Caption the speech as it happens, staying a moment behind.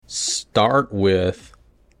start with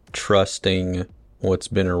trusting what's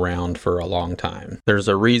been around for a long time. There's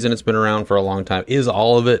a reason it's been around for a long time. Is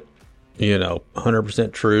all of it,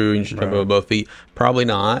 100% true? You should jump over both feet. Probably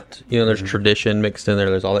not. There's tradition mixed in there.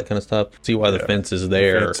 There's all that kind of stuff. See why the fence is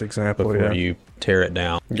there before you tear it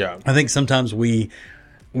down. Yeah. I think sometimes we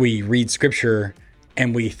read scripture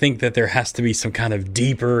and we think that there has to be some kind of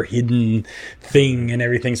deeper hidden thing and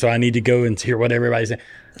everything. So I need to go and hear what everybody's saying.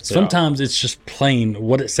 Sometimes it's just plain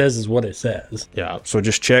what it says is what it says. Yeah. So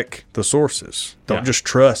just check the sources. Don't just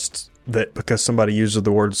trust that because somebody uses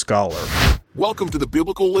the word scholar. Welcome to the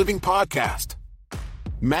Biblical Living Podcast.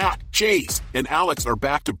 Matt, Chase, and Alex are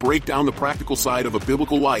back to break down the practical side of a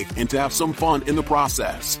biblical life and to have some fun in the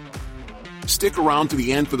process. Stick around to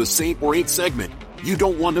the end for the Saint or Ain't segment. You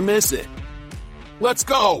don't want to miss it. Let's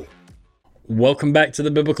go. Welcome back to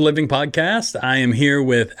the Biblical Living Podcast. I am here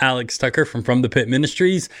with Alex Tucker from the Pit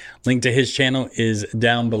Ministries. Link to his channel is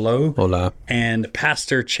down below. Hola. And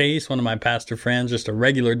Pastor Chase, one of my pastor friends, just a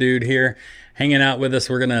regular dude here, hanging out with us.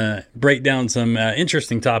 We're going to break down some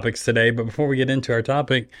interesting topics today. But before we get into our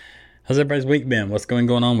topic, how's everybody's week been? What's going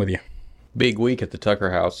on with you? Big week at the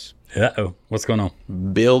Tucker house. Uh-oh. What's going on?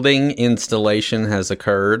 Building installation has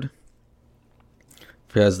occurred.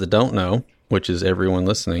 For you guys that don't know, which is everyone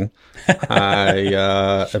listening,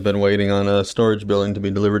 I have been waiting on a storage building to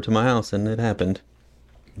be delivered to my house, and it happened.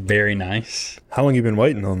 Very nice. How long you been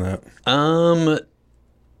waiting on that?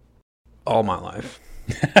 All my life.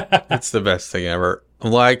 It's the best thing ever.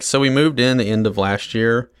 So we moved in the end of last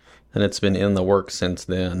year, and it's been in the works since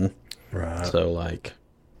then. Right. So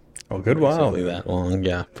good while. basically that long.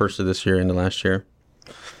 Yeah, first of this year into last year.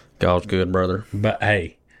 God's good, brother. But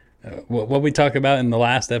hey, what we talked about in the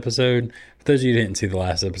last episode, for those of you who didn't see the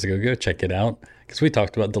last episode, go check it out. Because we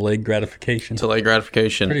talked about delayed gratification. Delayed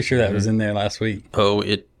gratification. Pretty sure that was in there last week. Oh,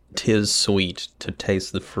 it is sweet to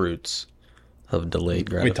taste the fruits of delayed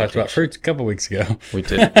gratification. We talked about fruits a couple weeks ago. We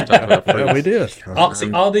did. We talked about fruits. Yeah, we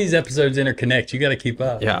did. All these episodes interconnect. You got to keep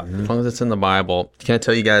up. Yeah, as long as it's in the Bible. Can I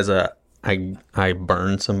tell you guys, I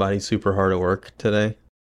burned somebody super hard at work today.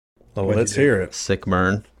 Well, let's hear it. Sick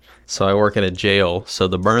burn. So I work at a jail, so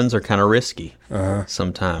the burns are kind of risky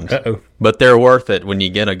sometimes. Uh-oh. But they're worth it when you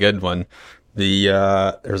get a good one.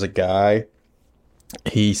 There's a guy,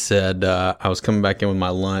 he said, I was coming back in with my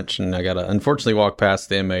lunch, and I got to unfortunately walk past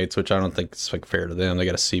the inmates, which I don't think is fair to them. They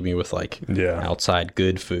got to see me with outside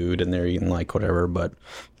good food, and they're eating whatever, but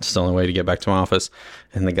it's the only way to get back to my office.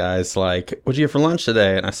 And the guy's like, what'd you get for lunch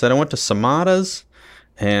today? And I said, I went to Samada's.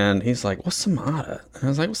 And he's like, what's Samada? And I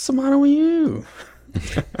was like, what's Samada with you?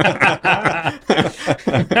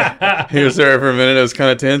 He was there for a minute. It was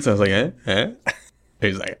kind of tense. I was like, eh?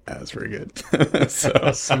 He's like, that's pretty good. So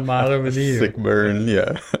What's the matter with you? sick burn,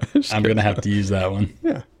 yeah. I'm going to have to use that one.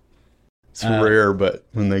 Yeah. It's rare, but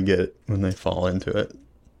when they fall into it.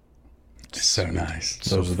 It's so nice.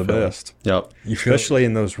 Those are the best. Yep. Especially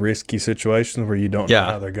in those risky situations where you don't know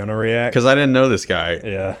how they're going to react. Because I didn't know this guy.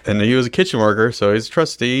 Yeah. And he was a kitchen worker, so he's a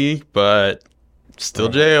trustee, but still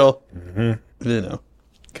jail. Mm-hmm. You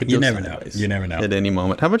never know. You never know. At any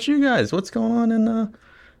moment. How about you guys? What's going on in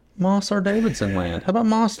Moss or Davidson land? How about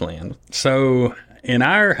Moss land? So in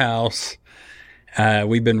our house,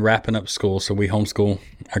 we've been wrapping up school, so we homeschool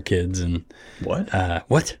our kids. And What?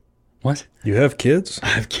 What? You have kids? I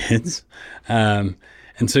have kids. And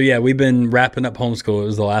so, we've been wrapping up homeschool. It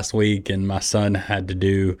was the last week, and my son had to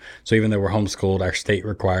do, so even though we're homeschooled, our state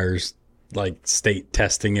requires state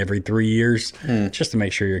testing every 3 years just to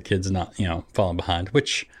make sure your kid's not, falling behind,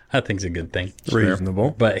 which I think is a good thing.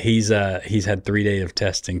 Reasonable. But he's had 3 days of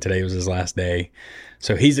testing. Today was his last day.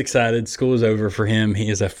 So he's excited. School is over for him. He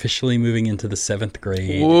is officially moving into the 7th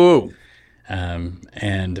grade. Whoa.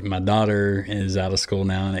 And my daughter is out of school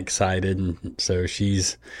now and excited. And so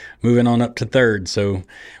she's moving on up to 3rd. So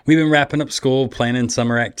we've been wrapping up school, planning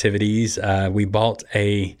summer activities. We bought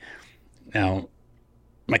now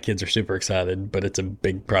my kids are super excited, but it's a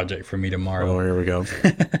big project for me tomorrow. Oh, here we go.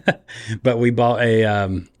 But we bought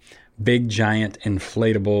a big, giant,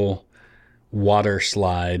 inflatable water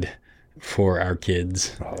slide for our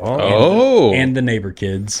kids. Oh. And the neighbor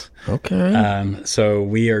kids. Okay. So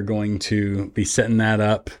we are going to be setting that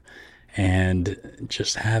up and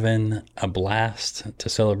just having a blast to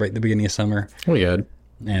celebrate the beginning of summer. We good.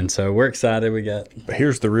 And so we're excited. But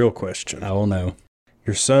here's the real question. I will know.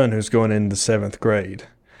 Your son, who's going into 7th grade,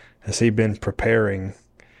 has he been preparing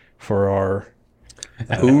for our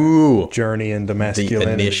journey into masculinity?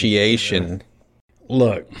 The initiation.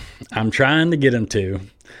 Look, I'm trying to get him to.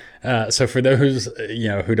 So for those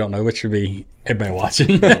who don't know, which should be everybody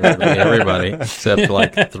watching, Everybody except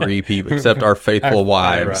like 3 people, except our faithful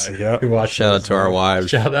wives. Right, yeah. who watch Shout out this. to our wives.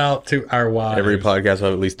 Shout out to our wives. Every podcast will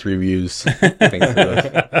have at least 3 views. Thanks for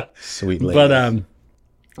those sweet ladies.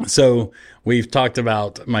 But so we've talked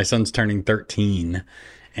about my son's turning 13,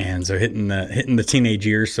 and so hitting the teenage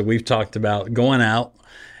years. So we've talked about going out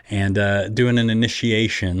and doing an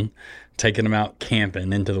initiation, taking him out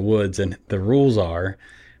camping into the woods, and the rules are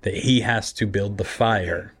that he has to build the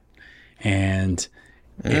fire, and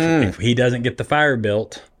if he doesn't get the fire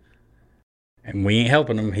built, and we ain't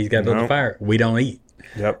helping him, he's got to build the fire. We don't eat.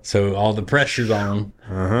 Yep. So all the pressure's on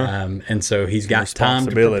him, and so he's got time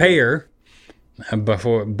to Responsibility. prepare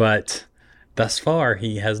but thus far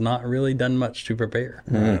he has not really done much to prepare.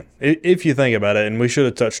 If you think about it, and we should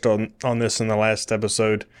have touched on this in the last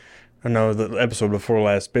episode, I know the episode before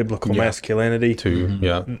last, biblical masculinity.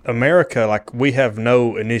 Yeah. America, like, we have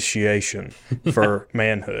no initiation for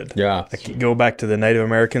manhood. Yeah. Like, you go back to the Native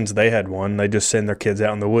Americans, they had one. They just send their kids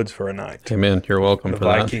out in the woods for a night. Amen. You're welcome The for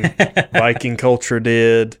that. Viking culture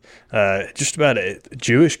did. Just about it.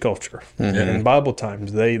 Jewish culture. In Bible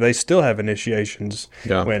times, they still have initiations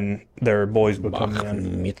when their boys become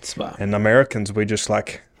men. Mitzvah. And Americans, we just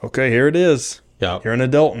like, okay, here it is. Yeah. You're an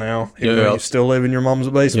adult now, even though you still live in your mom's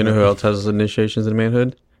basement. You know who else has initiations in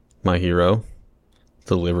manhood? My hero,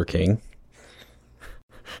 the Liver King.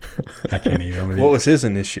 I can't even. What was his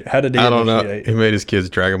initiate? How did he I don't know. initiate? He made his kids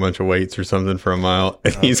drag a bunch of weights or something for a mile,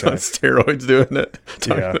 and he's on steroids doing it.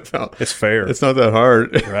 It's fair. It's not that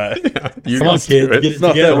hard. Right. You Come on, guys do kids, it. get it It's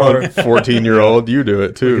not together. that hard. 14-year-old, you do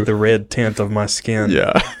it too. The red tint of my skin.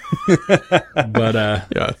 Yeah. But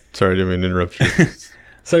Yeah. Sorry, I didn't mean to interrupt you.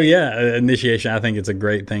 so yeah, initiation. I think it's a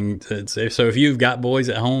great thing. So if you've got boys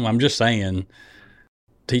at home, I'm just saying,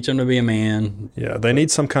 teach them to be a man. Yeah, they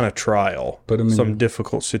need some kind of trial, Put 'em in- some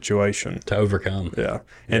difficult situation. To overcome. Yeah.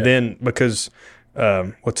 And then because,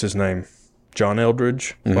 what's his name? John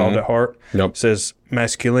Eldridge, Wild at Heart, Yep. says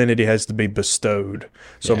masculinity has to be bestowed.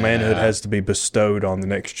 So manhood has to be bestowed on the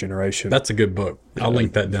next generation. That's a good book. I'll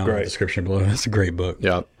link that down in the great. description below. That's a great book.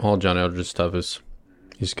 Yeah. All John Eldridge stuff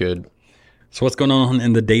he's good. So what's going on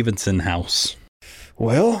in the Davidson house?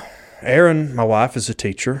 Well, Erin, my wife, is a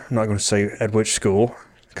teacher. I'm not going to say at which school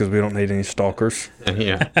because we don't need any stalkers.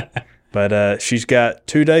 Yeah. But she's got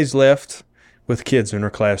 2 days left with kids in her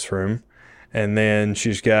classroom. And then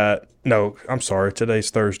today's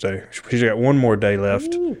Thursday. She's got 1 more day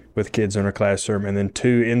left with kids in her classroom, and then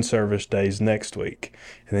 2 in-service days next week.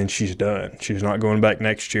 And then she's done. She's not going back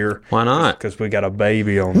next year. Why not? Because we got a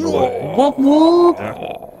baby on the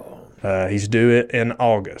way. He's due it in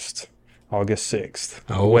August 6th.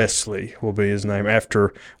 Oh. Wesley will be his name,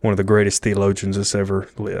 after one of the greatest theologians that's ever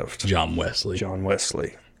lived, John Wesley. John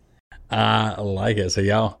Wesley. I like it. So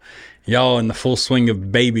y'all in the full swing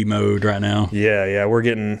of baby mode right now. Yeah, we're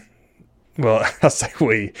getting. Well, I say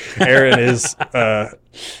we. Erin is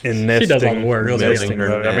in nesting. She does all the work. nesting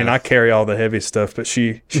mode. I mean, I carry all the heavy stuff, but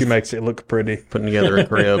she makes it look pretty. Putting together a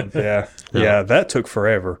crib. Yeah, that took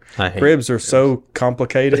forever. I hate Cribs are so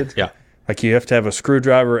complicated. Yeah. Like, you have to have a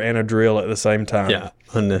screwdriver and a drill at the same time. Yeah.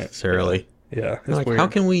 Unnecessarily. Yeah, it's Like, weird. how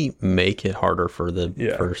can we make it harder for the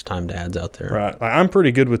first-time dads out there? Right. Like, I'm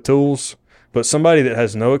pretty good with tools, but somebody that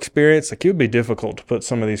has no experience, like, it would be difficult to put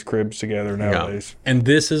some of these cribs together nowadays. And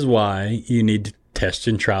this is why you need to test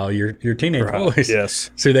and trial your teenage boys.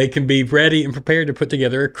 Yes. So they can be ready and prepared to put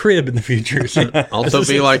together a crib in the future. So, Also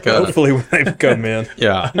be like a Hopefully when they come in.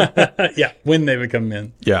 yeah, when they become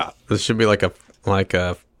men. yeah. This should be like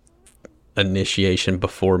a initiation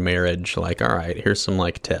before marriage. Like, all right, here's some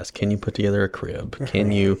like tests. Can you put together a crib? Can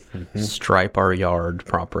you stripe our yard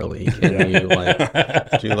properly? Can you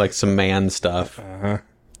like do like some man stuff?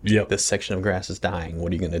 Yep. This section of grass is dying.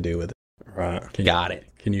 What are you gonna do with it? Right. Got it.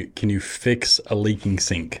 Can you fix a leaking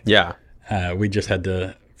sink? Yeah. We just had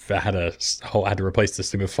to replace the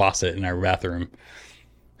stupid faucet in our bathroom,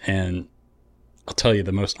 and I'll tell you,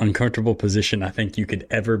 the most uncomfortable position I think you could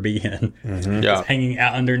ever be in Yeah. is hanging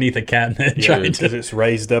out underneath a cabinet Yeah, trying because to. it's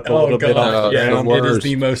raised up a little bit God. off the Yeah, ground. it is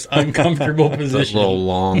the most uncomfortable That position. little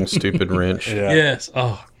long stupid wrench. Yeah. Yes.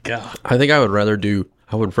 Oh God. I think I would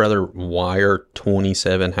rather wire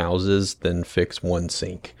 27 houses than fix one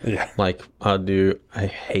sink. Yeah. Like I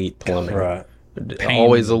hate plumbing. Right.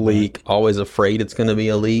 Always a leak. Always afraid it's going to be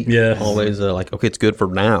a leak. Yes. Always like, okay, it's good for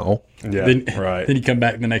now. Yeah. Then, right. Then you come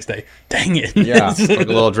back the next day. Dang it. Yeah. Like a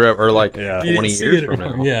little drip, or like Yeah. 20 see years it from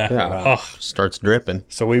anymore. now. Yeah. Oh. Starts dripping.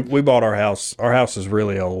 So we bought our house. Our house is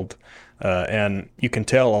really old. And you can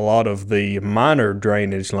tell a lot of the minor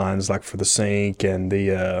drainage lines, like for the sink and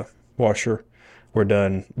the washer, were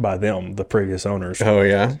done by them, the previous owners. Oh,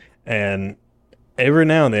 yeah. And every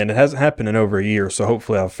now and then, it hasn't happened in over a year, so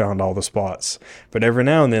hopefully I've found all the spots. But every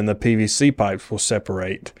now and then, the PVC pipes will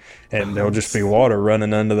separate, and there'll just be water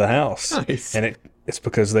running under the house. Nice. And it's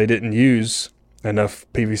because they didn't use enough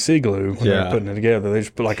PVC glue when they were putting it together. They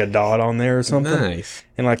just put like a dot on there or something. Nice.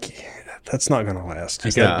 And like, that's not going to last.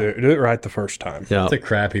 You got to do it right the first time. Yeah. It's the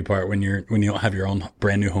crappy part when you don't have your own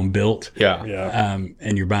brand new home built. Yeah.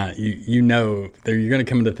 And you're buying, you're going to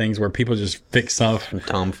come into things where people just fix stuff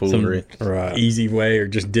Tomfoolery. Right. easy way or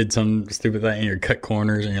just did some stupid thing and you cut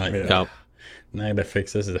corners and you're like, Yeah. now I got to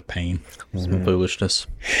fix this. Is a pain. Some foolishness.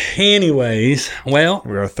 Anyways, well,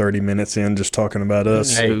 We are 30 minutes in just talking about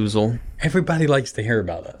us. Foozle. everybody likes to hear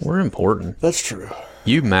about us. We're important. That's true.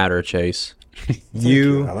 You matter, Chase.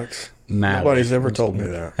 You Alex. matter. Nobody's ever told me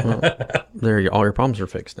that. All your problems are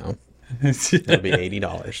fixed now. It'll be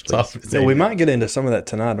 $80. please. So we might get into some of that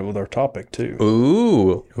tonight with our topic too.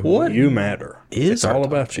 Ooh. What You matter. is It's our all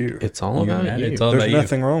topic? about you. It's all about matter. you. It's all There's about you.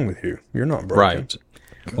 nothing wrong with you. You're not broken. Right.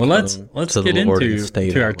 Well, let's to get the Lord and into stay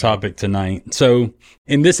to that our way. topic tonight. So,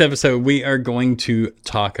 in this episode, we are going to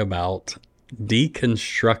talk about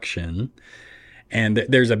deconstruction, and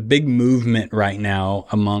there's a big movement right now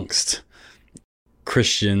amongst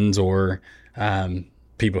Christians or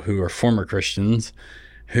people who are former Christians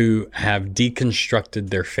who have deconstructed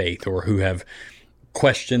their faith or who have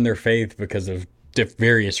questioned their faith because of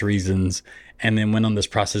various reasons, and then went on this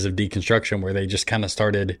process of deconstruction where they just kind of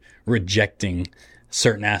started rejecting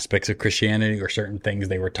certain aspects of Christianity or certain things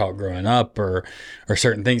they were taught growing up or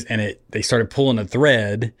certain things. And they started pulling a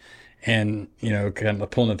thread and, kind of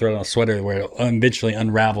pulling a thread on a sweater where it'll eventually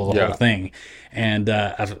unravel the whole thing. And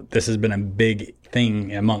this has been a big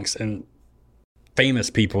thing amongst famous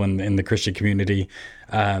people in the Christian community.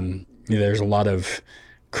 There's a lot of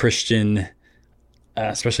Christian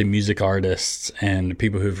especially music artists and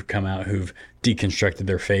people who've come out who've deconstructed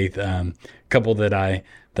their faith. A couple that I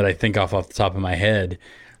think off the top of my head.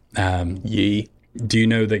 Yee. Do you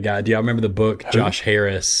know the guy? Do y'all remember the book Josh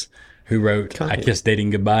Harris who wrote "I Kissed Dating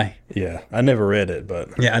Goodbye"? Yeah, I never read it, but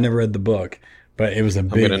Yeah, I never read the book, but it was a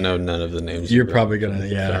big. I'm going to know none of the names. You're probably gonna,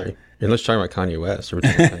 yeah. Sorry. Unless you're talking about Kanye West. Or what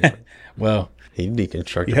you're talking about. Well, He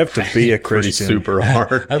deconstructed. you have to be a pretty Christian. super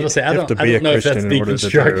hard. I was gonna say I have don't to be a know if that's Christian in order to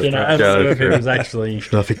do it. deconstruction. I don't know if it Yeah, was actually.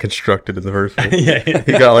 Nothing constructed in the first place. Yeah.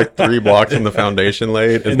 He got like 3 blocks in the foundation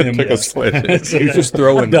laid and then then took a switch. He's just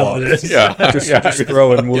throwing Double blocks. this. Yeah. Just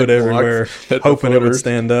throwing wood Get everywhere, blocks, hit the hoping it would footers.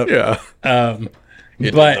 stand up. Yeah. It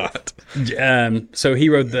did But not. so he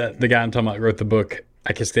wrote the guy I'm talking about wrote the book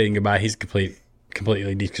 "I Kissed Dating Goodbye." He's completely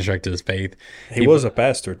deconstructed his faith. He was a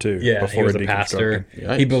pastor too. Yeah, before he was a deconstructing. pastor.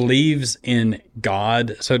 Yikes. He believes in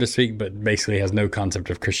God, so to speak, but basically has no concept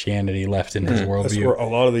of Christianity left in his That's worldview. where a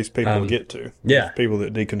lot of these people get to. yeah. People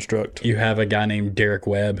that deconstruct. You have a guy named Derek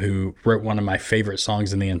Webb who wrote one of my favorite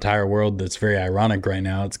songs in the entire world. That's very ironic right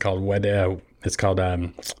now. It's called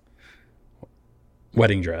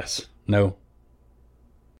Wedding Dress. No,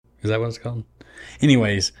 is that what it's called?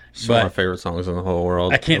 Anyways, It's one of my but favorite songs in the whole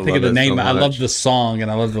world. I can't think of love the it name. so I love much. the song and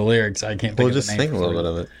I love the lyrics. I can't think Well, of just the name. sing a little bit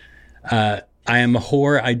of it. I am a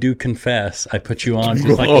whore, I do confess. I put you on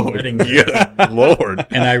just like a wedding dress, yeah, Lord.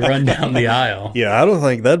 and I run down the aisle. Yeah, I don't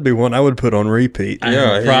think that'd be one I would put on repeat. I am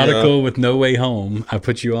Yeah, a prodigal with no way home. I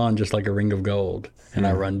put you on just like a ring of gold, and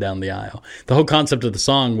I run down the aisle. The whole concept of the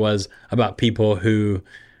song was about people who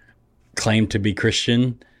claimed to be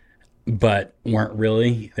Christian, but weren't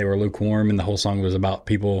really. They were lukewarm, and the whole song was about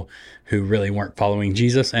people who really weren't following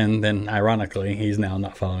Jesus. And then, ironically, he's now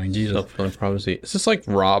not following Jesus. Self-fulfilling prophecy. Is this like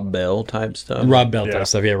Rob Bell type stuff? Rob Bell type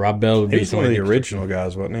stuff. Yeah, Rob Bell would He be was one of the somebody. original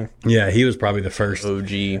guys, wasn't Yeah, he was probably the first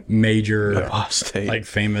OG major, apostate. like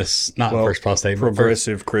famous, not he? Well, first prostate, but first.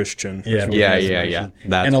 progressive Christian. Yeah, yeah.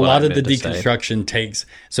 That's and a what lot I of the meant to say. deconstruction takes.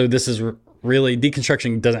 So this is really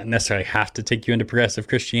deconstruction doesn't necessarily have to take you into progressive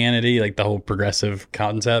Christianity, like the whole progressive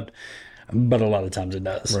concept, but a lot of times it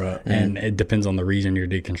does. Right. And it depends on the reason you're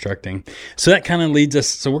deconstructing. So that kind of leads us.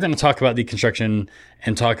 So we're going to talk about deconstruction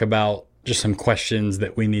and talk about just some questions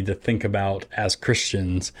that we need to think about as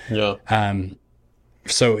Christians. Yeah.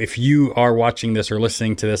 So if you are watching this or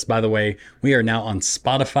listening to this, by the way, we are now on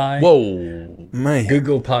Spotify. Whoa. Man.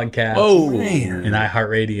 Google Podcasts, and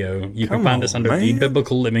iHeartRadio. You can find us under the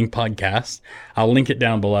Biblical Living Podcast. I'll link it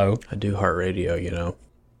down below. I do heart radio, you know.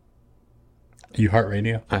 You heart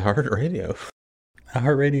radio? I heart radio. I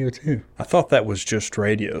heart radio too. I thought that was just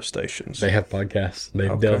radio stations. They have podcasts.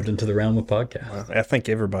 They've delved into the realm of podcasts. I think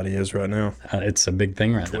everybody is right now. It's a big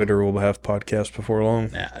thing right now. Twitter will have podcasts before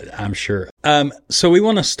long. I'm sure. So we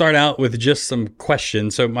want to start out with just some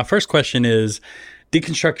questions. So my first question is,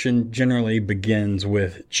 deconstruction generally begins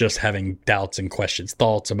with just having doubts and questions,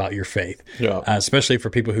 thoughts about your faith, especially for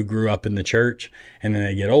people who grew up in the church and then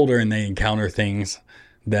they get older and they encounter things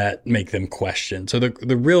that make them question. So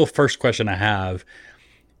the real first question I have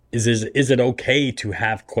is it okay to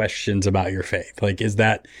have questions about your faith? Like, is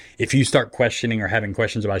that if you start questioning or having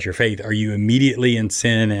questions about your faith, are you immediately in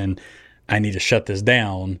sin and I need to shut this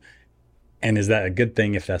down? And is that a good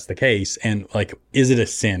thing if that's the case? And like, is it a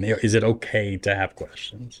sin? Is it okay to have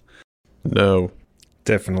questions? No.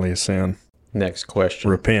 Definitely a sin. Next question.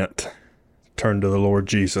 Repent. Turn to the Lord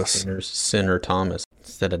Jesus. Sinner Thomas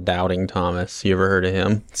instead of doubting Thomas. You ever heard of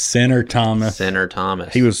him? Sinner Thomas. Sinner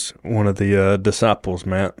Thomas. He was one of the disciples,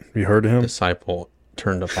 Matt. You heard of him? Disciple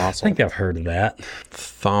turned apostle. I think I've heard of that.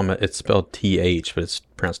 Thomas. It's spelled T-H, but it's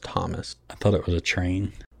pronounced Thomas. I thought it was a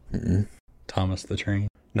train. Mm-mm. Thomas the Train.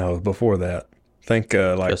 No, before that. Think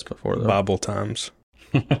like Just before that. Bible times.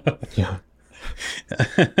 Yeah.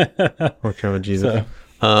 What kind of Jesus?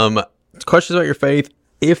 Questions about your faith.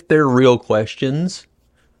 If they're real questions,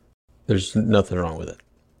 there's nothing wrong with it.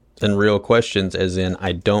 And real questions as in,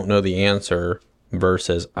 I don't know the answer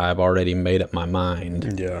versus I've already made up my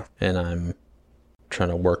mind. Yeah. And I'm trying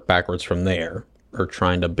to work backwards from there or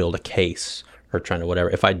trying to build a case or trying to whatever.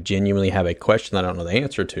 If I genuinely have a question that I don't know the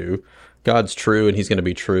answer to, God's true and he's going to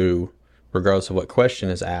be true regardless of what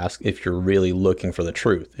question is asked if you're really looking for the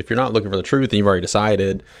truth. If you're not looking for the truth and you've already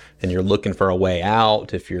decided and you're looking for a way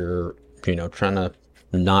out, if you're, trying to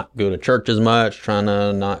not go to church as much, trying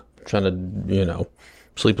to,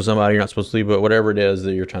 sleep with somebody you're not supposed to sleep with, whatever it is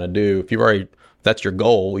that you're trying to do, if that's your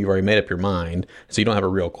goal, you've already made up your mind, so you don't have a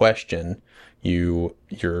real question,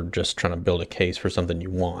 you're just trying to build a case for something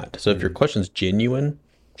you want. So if your question's genuine,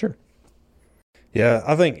 sure. Yeah,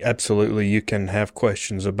 I think absolutely you can have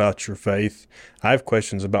questions about your faith. I have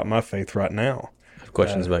questions about my faith right now. I have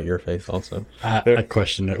questions about your faith also. I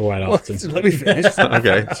question it quite often. Let me finish.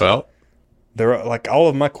 Okay, well. There are, like, all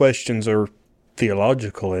of my questions are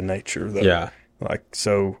theological in nature, though. Yeah. Like,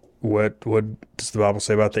 so what does the Bible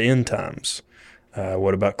say about the end times?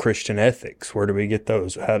 What about Christian ethics? Where do we get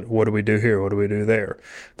those? What do we do here? What do we do there?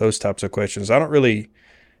 Those types of questions. I don't really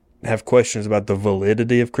have questions about the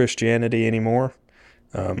validity of Christianity anymore.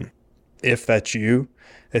 If that's you,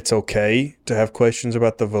 it's okay to have questions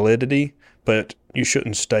about the validity, but you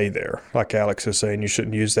shouldn't stay there. Like Alex is saying, you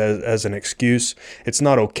shouldn't use that as an excuse. It's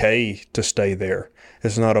not okay to stay there.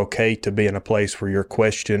 It's not okay to be in a place where you're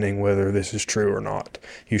questioning whether this is true or not.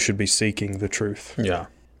 You should be seeking the truth. Yeah,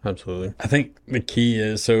 absolutely. I think the key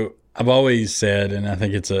is, so I've always said, and I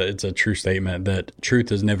think it's a true statement, that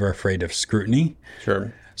truth is never afraid of scrutiny.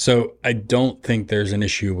 Sure. So I don't think there's an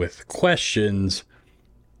issue with questions.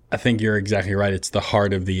 I think you're exactly right. It's the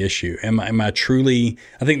heart of the issue. Am I truly,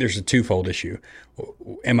 I think there's a twofold issue.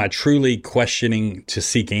 Am I truly questioning to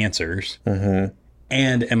seek answers? Mm-hmm.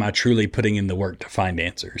 And am I truly putting in the work to find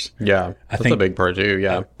answers? Yeah, that's a big part too,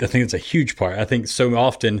 yeah. I think it's a huge part. I think so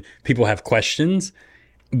often people have questions,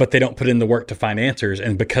 but they don't put in the work to find answers.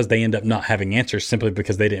 And because they end up not having answers simply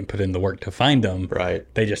because they didn't put in the work to find them, right,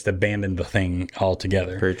 they just abandon the thing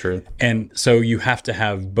altogether. Very true. And so you have to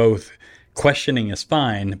have both. Questioning is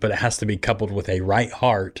fine, but it has to be coupled with a right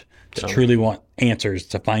heart to truly want answers,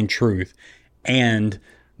 to find truth, and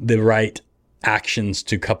the right actions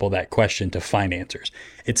to couple that question to find answers.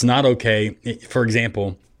 It's not okay. For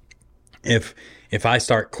example, if I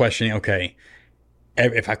start questioning, okay,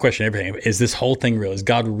 if I question everything, is this whole thing real? Is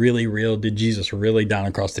God really real? Did Jesus really die on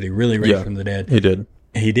the cross? Did he really raise from the dead? He did.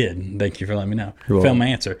 He did. Thank you for letting me know. Found my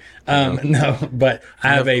answer. No, but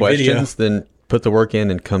I have a questions, video. Then put the work in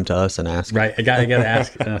and come to us and ask. Right. I got to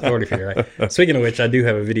ask an authority figure, right? Speaking of which, I do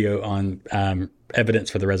have a video on evidence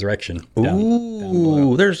for the resurrection. Down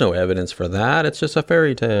below. There's no evidence for that. It's just a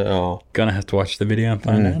fairy tale. Gonna have to watch the video and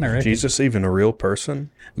find out, right? Jesus even a real person?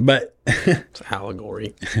 But it's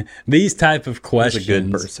allegory. These type of questions. He's a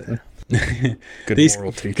good person.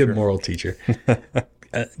 Moral teacher. Good moral teacher.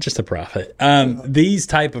 Just a prophet. These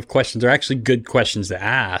type of questions are actually good questions to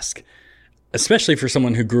ask, especially for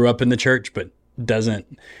someone who grew up in the church but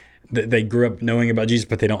they grew up knowing about Jesus,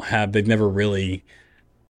 but they've never really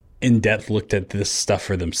in depth looked at this stuff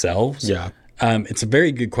for themselves. Yeah. It's a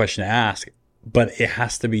very good question to ask, but it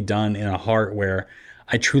has to be done in a heart where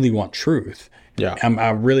I truly want truth. Yeah.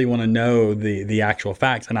 I really want to know the actual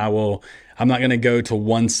facts, and I'm not going to go to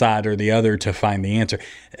one side or the other to find the answer.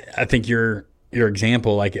 I think your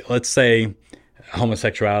example, like let's say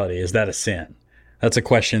homosexuality, is that a sin? That's a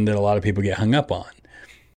question that a lot of people get hung up on.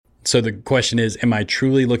 So the question is, am I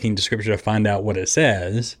truly looking to Scripture to find out what it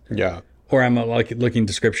says? Yeah. Or am I looking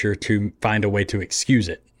to Scripture to find a way to excuse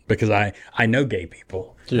it? Because I know gay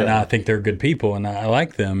people. and I think they're good people, and I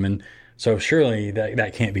like them, and so surely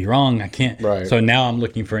that can't be wrong. I can't. Right. So now I'm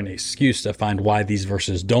looking for an excuse to find why these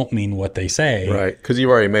verses don't mean what they say. Right. Because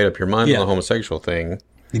you've already made up your mind on the homosexual thing.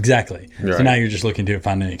 Exactly. Right. So now you're just looking to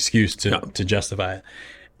find an excuse to justify it.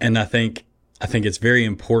 And I think it's very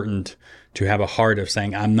important to have a heart of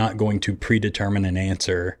saying, I'm not going to predetermine an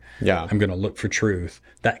answer. Yeah. I'm going to look for truth.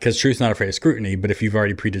 Because truth's not afraid of scrutiny, but if you've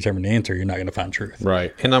already predetermined an answer, you're not going to find truth.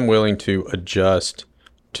 Right. And I'm willing to adjust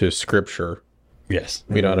to Scripture. Yes.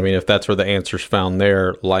 You know what I mean? If that's where the answer's found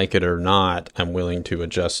there, like it or not, I'm willing to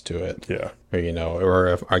adjust to it. Yeah. Or, or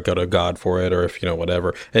if I go to God for it, or if,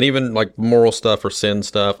 whatever. And even like moral stuff or sin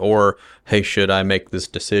stuff, or, hey, should I make this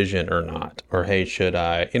decision or not? Or, hey, should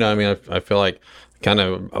I, I feel like kind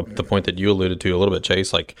of the point that you alluded to a little bit,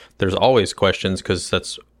 Chase, like there's always questions because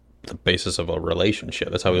that's the basis of a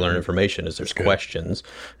relationship. That's how we learn information is there's questions,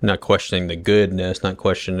 not questioning the goodness, not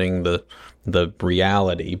questioning the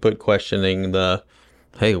reality, but questioning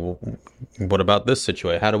hey, what about this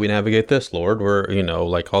situation? How do we navigate this, Lord? We're,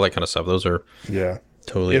 like all that kind of stuff. Those are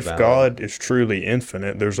totally If valid. God is truly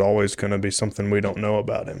infinite, there's always going to be something we don't know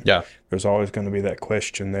about him. Yeah. There's always going to be that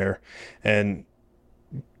question there. And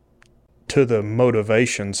to the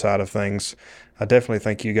motivation side of things, I definitely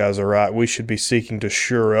think you guys are right. We should be seeking to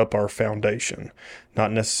shore up our foundation,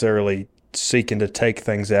 not necessarily seeking to take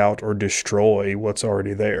things out or destroy what's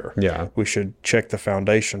already there. Yeah. We should check the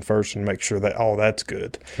foundation first and make sure that all that's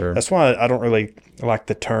good. Sure. That's why I don't really like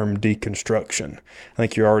the term deconstruction. I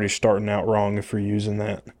think you're already starting out wrong if you're using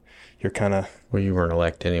that. You're kind of... Well, you weren't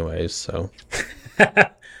elect anyways, so...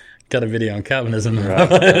 Got a video on Calvinism. Right.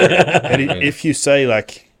 And if you say,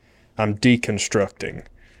 like, I'm deconstructing,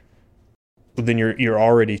 then you're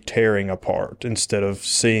already tearing apart instead of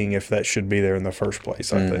seeing if that should be there in the first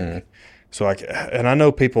place, I think. So, like, and I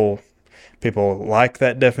know people like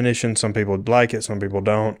that definition. Some people like it, some people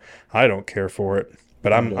don't. I don't care for it,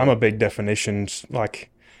 but I'm a big definitions, like,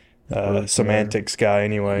 semantics guy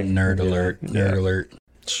anyway. Nerd alert. Nerd alert.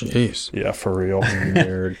 Jeez. Yeah, for real.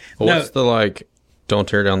 Nerd. Well, what's the, like, don't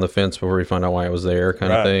tear down the fence before you find out why it was there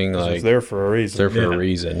kind of thing? Like, it's there for a reason. It's there for a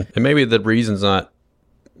reason. And maybe the reason's not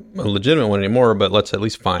a legitimate one anymore, but let's at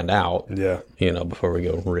least find out. Yeah. Before we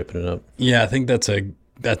go ripping it up. Yeah, I think that's a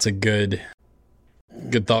good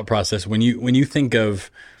thought process. When you think of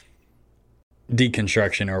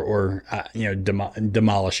deconstruction or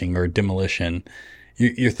demolishing or demolition,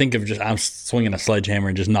 you think of just I'm swinging a sledgehammer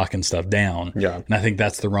and just knocking stuff down. Yeah. And I think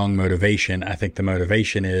that's the wrong motivation. I think the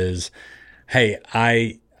motivation is, hey,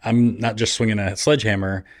 I'm not just swinging a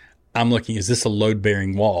sledgehammer. I'm looking, is this a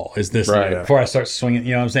load-bearing wall? Is this, before I start swinging,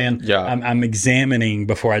 you know what I'm saying? Yeah. I'm examining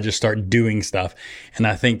before I just start doing stuff. And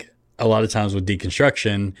I think a lot of times with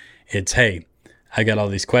deconstruction, it's, hey, I got all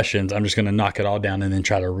these questions. I'm just going to knock it all down and then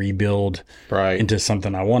try to rebuild into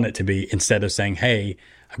something I want it to be, instead of saying, hey,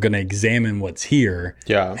 I'm going to examine what's here.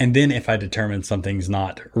 Yeah. And then if I determine something's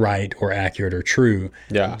not right or accurate or true,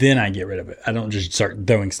 then I get rid of it. I don't just start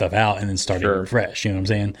throwing stuff out and then starting fresh. You know what I'm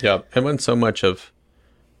saying? Yeah. And when so much of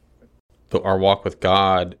our walk with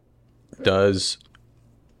God does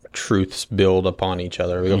truths build upon each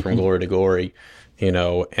other. We go from glory to glory, and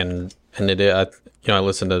I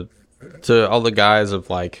listen to all the guys of,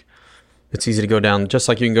 like, it's easy to go down, just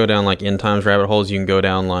like you can go down like end times rabbit holes, you can go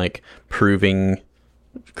down like proving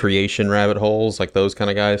creation rabbit holes, like those kind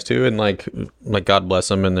of guys too. And like God bless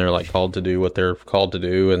them, and they're like called to do what they're called to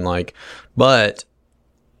do. And like, but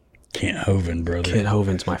Kent Hovind, brother. Kent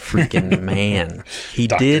Hovind's my freaking man. He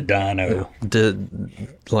Dr. Dino.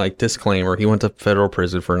 Like, disclaimer, he went to federal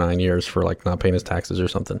prison for 9 years for like not paying his taxes or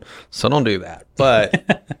something. So don't do that.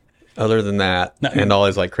 But other than that, and all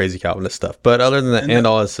his like crazy Calvinist stuff. But other than that, and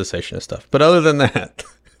all his cessationist stuff. But other than that,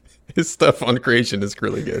 his stuff on creation is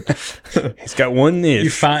really good. He's got one niche. You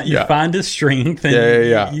find his strength,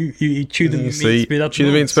 and you chew the meat, spit out the bones. Chew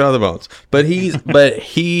the meat, spit out the bones. But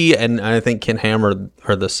he and I think Ken Hammer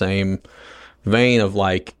are the same vein of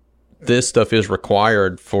like, this stuff is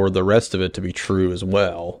required for the rest of it to be true as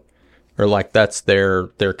well. Or like that's their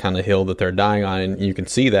kind of hill that they're dying on, and you can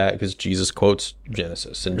see that because Jesus quotes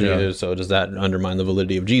Genesis, and Jesus. So does that undermine the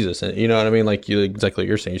validity of Jesus? And you know what I mean? Like exactly what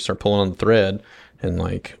you're saying. You start pulling on the thread, and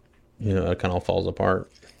like, it kind of all falls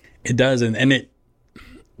apart. It does, and it.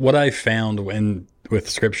 What I found with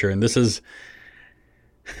Scripture, and this is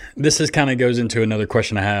kind of goes into another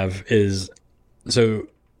question I have is, so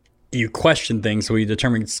you question things, so we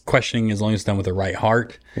determine questioning as long as it's done with the right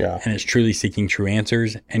heart, and it's truly seeking true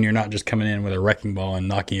answers, and you're not just coming in with a wrecking ball and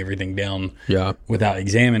knocking everything down without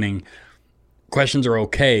examining. Questions are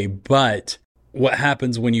okay, but what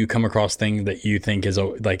happens when you come across things that you think is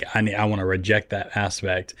like, I want to reject that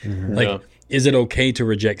aspect? is it okay to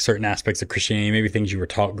reject certain aspects of Christianity, maybe things you were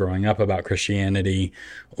taught growing up about Christianity,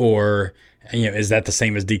 or is that the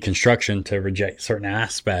same as deconstruction, to reject certain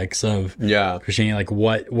aspects of Christianity?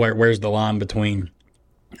 Like where's the line between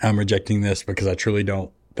I'm rejecting this because I truly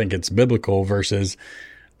don't think it's biblical versus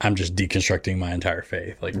I'm just deconstructing my entire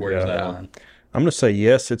faith? Like, where's that line? I'm going to say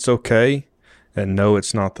yes, it's okay, and no,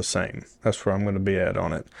 it's not the same. That's where I'm going to be at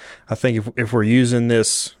on it. I think if we're using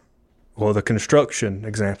this, the construction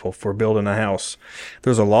example for building a house,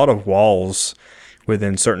 there's a lot of walls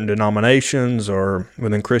within certain denominations or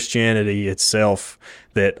within Christianity itself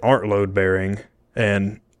that aren't load-bearing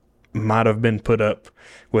and might have been put up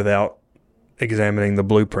without examining the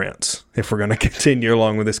blueprints, if we're going to continue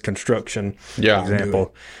along with this construction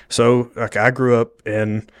example. So, like, I grew up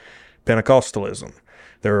in Pentecostalism.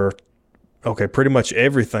 There are, pretty much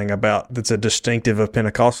everything about that's a distinctive of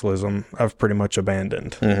Pentecostalism, I've pretty much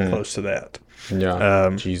abandoned, close to that.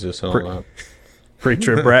 Yeah, Jesus and all that.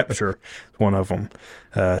 Pre-trib rapture is one of them.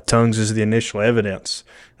 Tongues is the initial evidence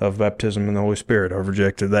of baptism in the Holy Spirit. I've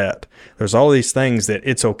rejected that. There's all these things that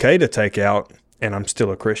it's okay to take out, and I'm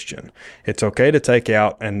still a Christian. It's okay to take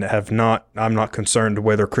out and I'm not concerned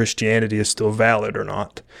whether Christianity is still valid or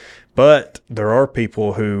not. But there are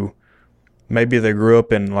people who maybe they grew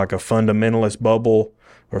up in like a fundamentalist bubble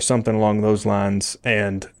or something along those lines,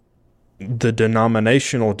 and the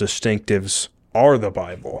denominational distinctives are the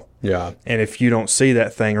Bible. Yeah. And if you don't see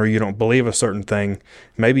that thing or you don't believe a certain thing,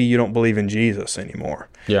 maybe you don't believe in Jesus anymore.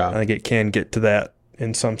 Yeah. I think it can get to that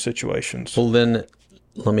in some situations. Well, then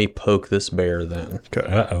let me poke this bear then. Okay.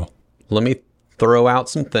 Uh-oh. Let me throw out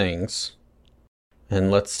some things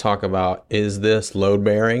and let's talk about, is this load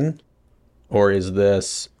bearing or is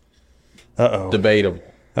this debatable?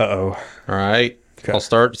 Uh-oh. All right. Okay. I'll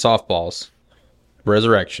start softballs.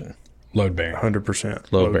 Resurrection. Load bearing.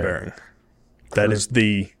 100% Load bearing. That is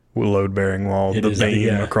the load bearing wall, the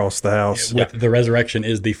beam across the house. With the resurrection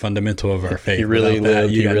is the fundamental of our faith. He really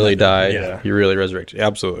lived. He really died. Yeah. He really resurrected.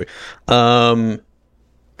 Absolutely.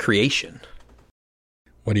 Creation.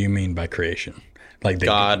 What do you mean by creation? Like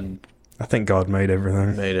God I think God made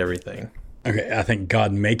everything. made everything. Okay, I think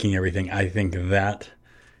God making everything, I think that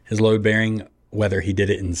is load bearing, whether he did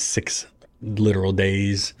it in 6 literal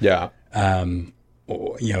days. Yeah.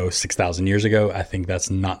 6,000 years ago, I think that's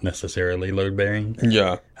not necessarily load bearing.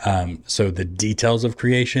 Yeah. So the details of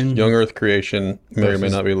creation, Young Earth creation may or may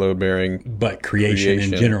not be load bearing. but creation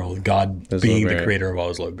in general, God is being the load-bearing. creator of all,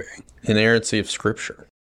 is load bearing. Inerrancy of Scripture.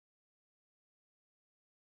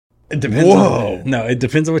 It depends. It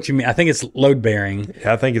depends on what you mean. I think it's load bearing,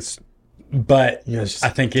 I think it's but Yes. I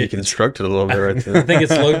think it. Deconstructed a little bit right I there. think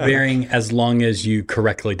it's load bearing as long as you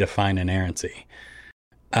correctly define inerrancy.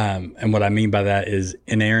 And what I mean by that is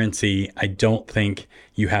inerrancy. I don't think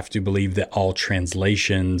you have to believe that all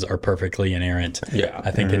translations are perfectly inerrant. Yeah.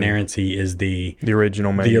 I think inerrancy is the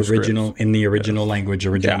original manuscript. original language,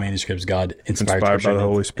 manuscripts. God inspired Inspired by the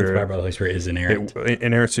Holy Spirit. Inspired by the Holy Spirit is inerrant.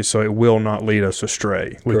 Inerrancy, so it will not lead us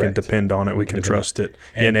astray. We can Correct. depend on it. We can trust it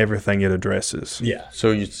in everything it addresses. Yeah. So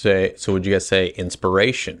would you guys say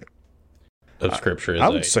inspiration of Scripture is I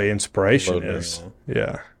would say inspiration load-bearing is. law?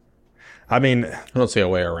 Yeah. I mean, I don't see a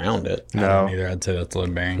way around it. I no. don't either. I'd say that's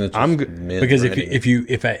load bearing. It's I'm just good Because writing.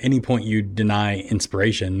 if at any point you deny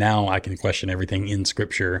inspiration, now I can question everything in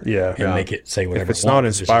Scripture. Yeah. and make it say whatever. If it's it not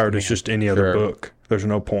wants. inspired, it's just any other Sure. book. There's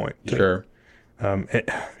no point. Sure.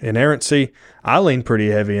 Inerrancy, I lean pretty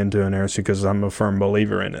heavy into inerrancy because I'm a firm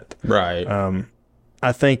believer in it. Right.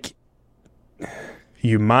 I think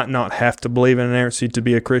you might not have to believe in inerrancy to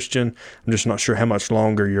be a Christian. I'm just not sure how much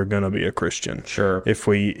longer you're going to be a Christian. Sure. If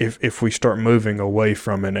we start moving away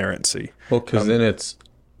from inerrancy, Well, because then it's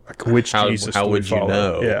like which how Jesus how do we would you follow?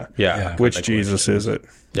 know? Yeah. Yeah. Which Jesus is it?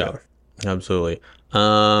 Yeah. Absolutely.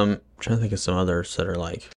 Trying to think of some others that are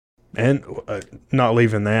like. And not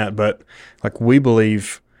leaving that, but like we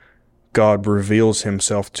believe God reveals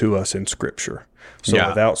himself to us in Scripture. So Yeah.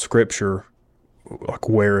 without Scripture, like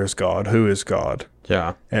where is God? Who is God?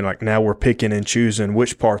 Yeah. And like now we're picking and choosing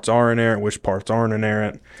which parts are inerrant, which parts aren't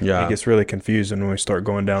inerrant. Yeah. It gets really confusing when we start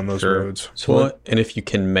going down those Sure. roads. So, and if you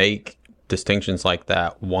can make distinctions like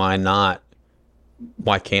that, why not?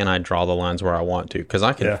 Why can't I draw the lines where I want to? Because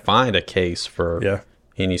I can Yeah. find a case for Yeah.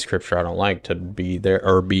 any Scripture I don't like to be there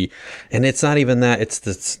or be. And it's not even that. It's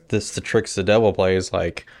the tricks the devil plays.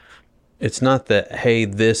 Like, it's not that, hey,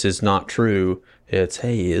 this is not true. It's,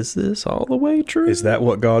 hey, is this all the way true? Is that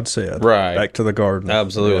what God said? Right. Back to the garden.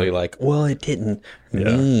 Absolutely. Yeah. Like, well, it didn't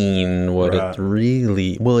mean what it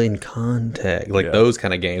really, well, in context, like those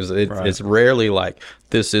kind of games. It's rarely like,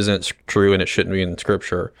 this isn't true and it shouldn't be in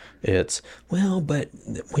scripture. It's, well, but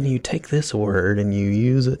when you take this word and you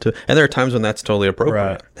use it to, and there are times when that's totally appropriate.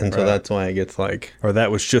 Right. And so that's why it gets like, or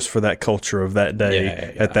that was just for that culture of that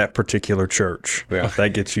day at that particular church. Yeah. That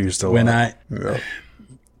gets used a lot.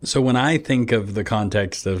 So when I think of the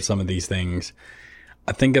context of some of these things,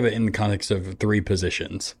 I think of it in the context of three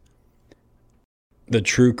positions. The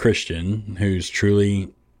true Christian, who's truly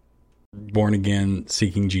born again,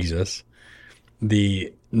 seeking Jesus.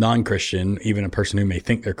 The non-Christian, even a person who may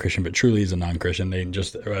think they're Christian but truly is a non-Christian,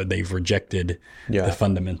 they've rejected the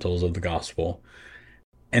fundamentals of the gospel.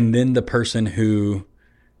 And then the person who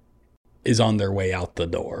is on their way out the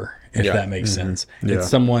door, if that makes sense. Yeah. It's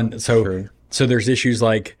someone, so there's issues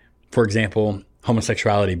like, for example,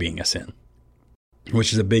 homosexuality being a sin,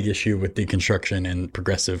 which is a big issue with deconstruction and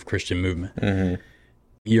progressive Christian movement. Mm-hmm.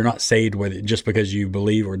 You're not saved just because you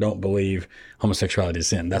believe or don't believe homosexuality is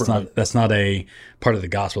sin. That's not a part of the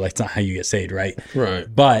gospel. That's not how you get saved, right? Right.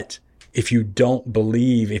 But if you don't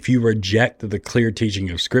believe, if you reject the clear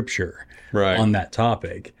teaching of Scripture on that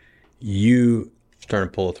topic, you starting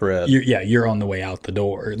to pull a thread. You're on the way out the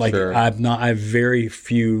door. Like I've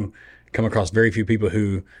come across very few people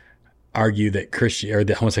who argue that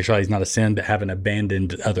that homosexuality is not a sin, but haven't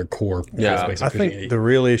abandoned other core aspects of Christianity. I think the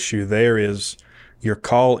real issue there is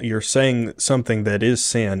you're saying something that is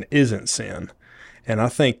sin isn't sin. And I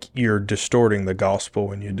think you're distorting the gospel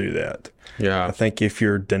when you do that. Yeah. I think if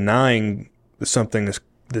you're denying something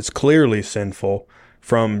that's clearly sinful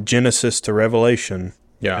from Genesis to Revelation,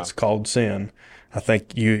 it's called sin. I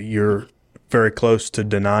think you're very close to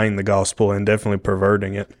denying the gospel and definitely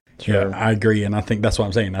perverting it. Sure. Yeah, I agree, and I think that's what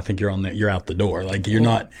I'm saying. I think you're out the door. Like you're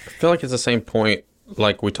not. I feel like it's the same point.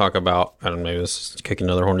 Like we talk about, I don't know, maybe this is kicking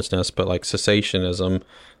another hornet's nest, but like cessationism,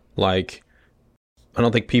 like I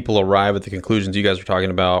don't think people arrive at the conclusions you guys are talking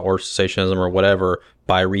about, or cessationism or whatever,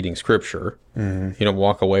 by reading scripture. Mm-hmm. You don't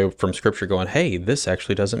walk away from scripture going, hey, this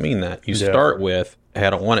actually doesn't mean that. You start with, hey, I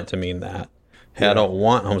don't want it to mean that. Hey, I don't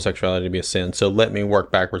want homosexuality to be a sin, so let me work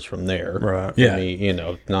backwards from there. Right.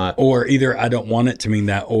 Yeah. Not. Or either I don't want it to mean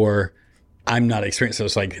that, or I'm not experiencing. So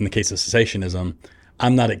it's like in the case of cessationism,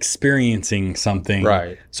 I'm not experiencing something.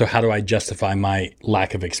 Right. So how do I justify my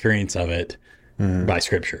lack of experience of it by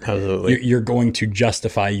Scripture? Absolutely. You're going to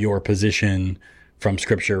justify your position from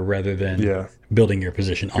Scripture rather than building your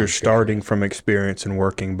position on You're Scripture. Starting from experience and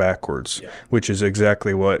working backwards, which is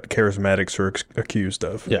exactly what charismatics are accused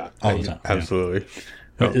of. Yeah, all the time. Absolutely.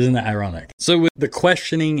 Yeah. Isn't that ironic? So with the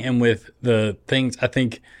questioning and with the things, I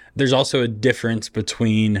think there's also a difference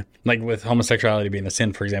between, like with homosexuality being a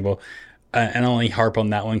sin, for example, and I only harp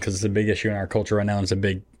on that one because it's a big issue in our culture right now, and it's a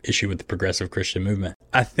big issue with the progressive Christian movement.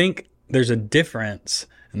 I think there's a difference,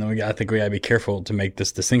 and then I think we got to be careful to make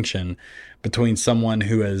this distinction between someone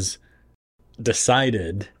who has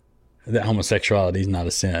decided that homosexuality is not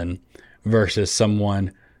a sin versus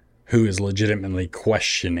someone who is legitimately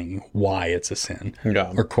questioning why it's a sin.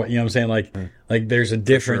 Yeah. Or you know what I'm saying? Like there's a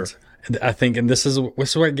difference. Sure. I think, and this is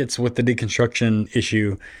where it gets with the deconstruction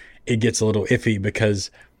issue. It gets a little iffy because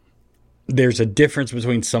there's a difference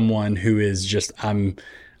between someone who is just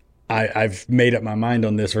I've made up my mind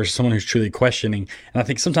on this versus someone who's truly questioning. And I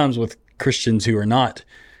think sometimes with Christians who are not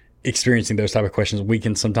experiencing those type of questions, we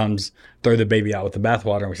can sometimes throw the baby out with the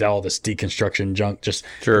bathwater and we say, all this deconstruction junk, just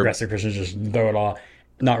progressive Christians just throw it all,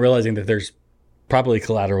 not realizing that there's probably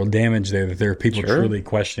collateral damage there, that there are people truly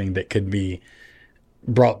questioning that could be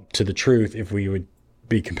brought to the truth if we would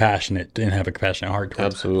be compassionate and have a compassionate heart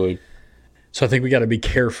towards Absolutely. Them. So I think we got to be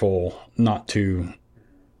careful not to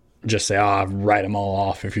just say, write them all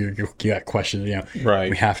off if you got questions.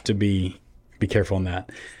 We have to be careful in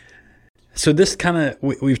that. So this kind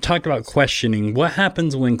of, we've talked about questioning. What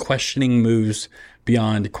happens when questioning moves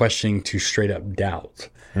beyond questioning to straight up doubt?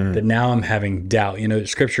 That now I'm having doubt.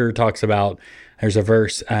 Scripture talks about, there's a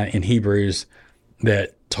verse in Hebrews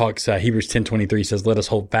that talks, Hebrews 10:23 says, let us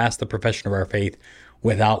hold fast the profession of our faith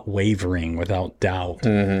without wavering, without doubt,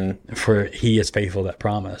 for he is faithful that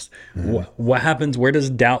promised. What happens? Where does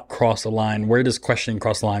doubt cross the line? Where does questioning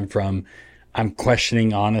cross the line from I'm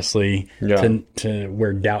questioning honestly to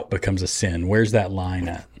where doubt becomes a sin? Where's that line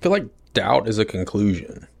at? I feel like doubt is a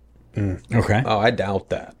conclusion. Okay. Oh, I doubt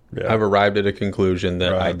that. Yeah. I've arrived at a conclusion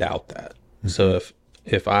that I doubt that. So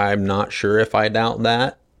if I'm not sure if I doubt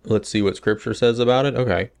that, let's see what Scripture says about it.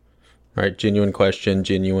 Okay. All right, genuine question,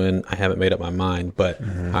 I haven't made up my mind, but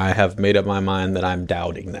I have made up my mind that I'm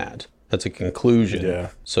doubting that. That's a conclusion. Yeah.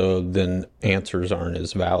 So then answers aren't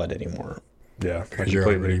as valid anymore. Yeah, I You're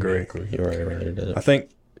completely already agree. You already did it. I think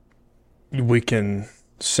we can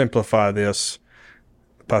simplify this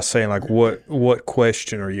by saying, like, what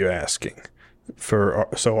question are you asking?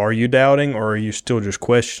 So are you doubting, or are you still just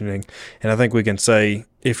questioning? And I think we can say,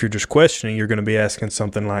 if you're just questioning, you're going to be asking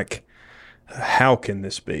something like, how can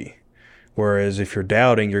this be? Whereas if you're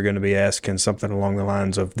doubting, you're going to be asking something along the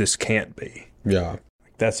lines of, this can't be. Yeah.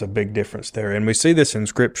 That's a big difference there. And we see this in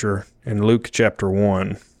Scripture in Luke chapter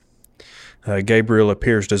 1. Gabriel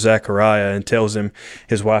appears to Zechariah and tells him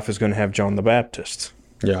his wife is going to have John the Baptist.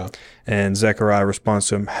 Yeah. And Zechariah responds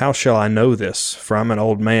to him, how shall I know this? For I'm an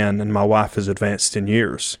old man and my wife is advanced in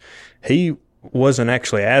years. He wasn't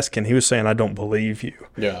actually asking. He was saying, I don't believe you.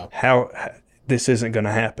 Yeah. How this isn't going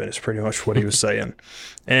to happen is pretty much what he was saying.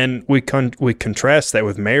 And we contrast that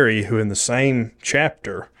with Mary, who in the same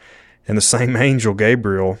chapter, and the same angel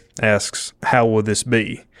Gabriel asks, how will this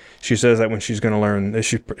be? She says that when she's going to learn,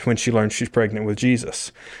 when she learns she's pregnant with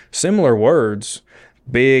Jesus. Similar words,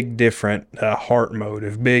 big different heart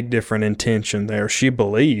motive, big different intention there. She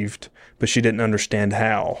believed, but she didn't understand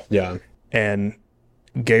how. Yeah. And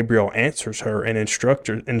Gabriel answers her and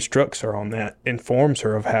instructs her on that, informs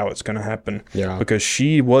her of how it's going to happen. Yeah. Because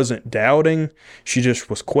she wasn't doubting, she just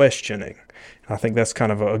was questioning. I think that's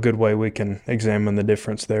kind of a good way we can examine the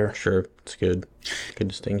difference there. Sure. It's good. Good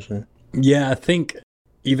distinction. Yeah, I think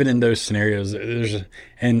even in those scenarios,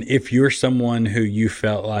 and if you're someone who you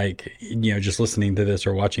felt like, just listening to this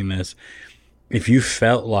or watching this, if you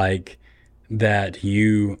felt like that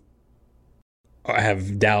you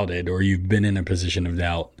have doubted or you've been in a position of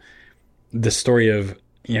doubt, the story of,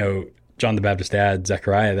 John the Baptist's dad,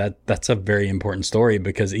 Zechariah, that's a very important story,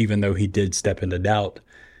 because even though he did step into doubt,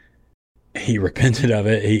 he repented of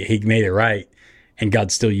it. He made it right, and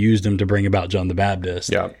God still used him to bring about John the Baptist.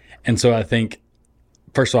 Yeah. And so I think,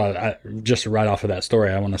 first of all, just right off of that story,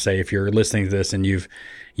 I want to say, if you're listening to this and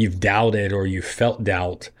you've doubted or you felt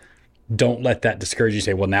doubt, don't let that discourage you.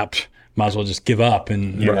 Say, well, now might as well just give up,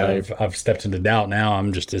 and I've stepped into doubt. Now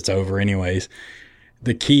it's over anyways.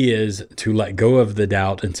 The key is to let go of the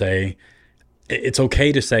doubt and say, it's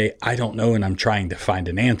okay to say, I don't know, and I'm trying to find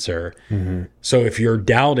an answer. Mm-hmm. So if you're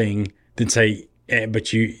doubting, then say,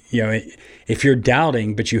 but if you're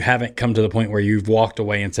doubting, but you haven't come to the point where you've walked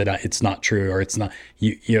away and said, it's not true, or it's not,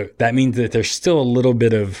 that means that there's still a little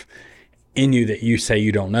bit of in you that you say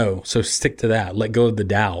you don't know. So stick to that. Let go of the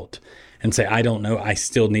doubt and say, I don't know. I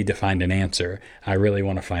still need to find an answer. I really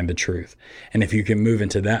want to find the truth. And if you can move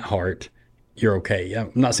into that heart, you're okay.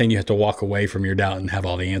 I'm not saying you have to walk away from your doubt and have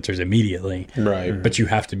all the answers immediately. Right. But you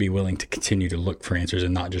have to be willing to continue to look for answers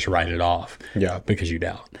and not just write it off. Yeah. Because you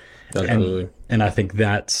doubt. Absolutely. And I think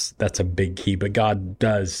that's a big key. But God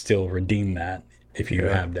does still redeem that if you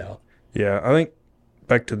have doubt. Yeah, I think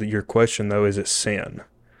back to your question, though, is it sin?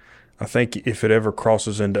 I think if it ever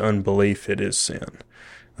crosses into unbelief, it is sin.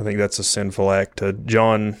 I think that's a sinful act.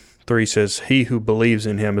 John 3 says, he who believes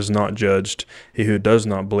in him is not judged. He who does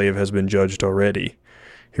not believe has been judged already.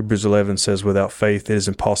 Hebrews 11 says, without faith, it is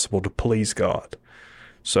impossible to please God.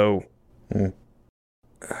 So I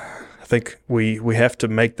think we have to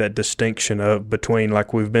make that distinction between,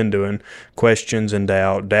 like we've been doing, questions and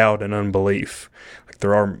doubt and unbelief. Like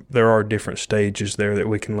there are different stages there that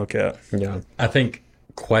we can look at. Yeah. I think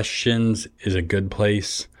questions is a good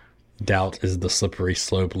place. Doubt is the slippery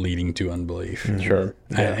slope leading to unbelief. Mm-hmm. Sure.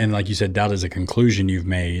 Yeah. And like you said, doubt is a conclusion you've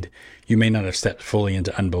made. You may not have stepped fully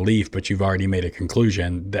into unbelief, but you've already made a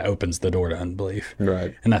conclusion that opens the door to unbelief.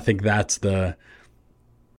 Right. And I think that's the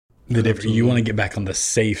difference. You want to get back on the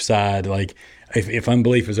safe side. Like if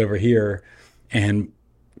unbelief is over here and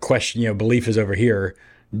belief is over here,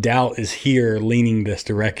 doubt is here leaning this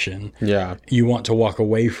direction. Yeah. You want to walk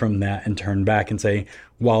away from that and turn back and say,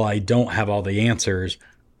 while I don't have all the answers,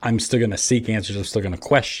 I'm still going to seek answers. I'm still going to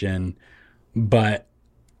question, but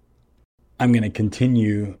I'm going to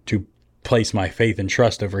continue to place my faith and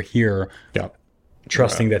trust over here. Yeah.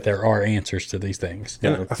 Trusting that there are answers to these things.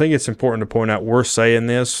 Yeah. I think it's important to point out, we're saying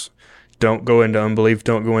this, don't go into unbelief,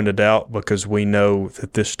 don't go into doubt, because we know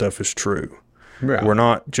that this stuff is true. Yeah.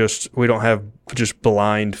 We don't have just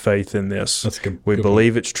blind faith in this. That's good. We good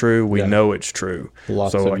believe it's true. We know it's true.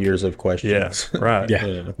 Lots of years of questions. Yeah, right.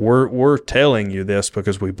 Yeah. We're telling you this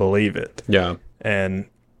because we believe it. Yeah. And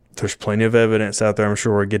there's plenty of evidence out there. I'm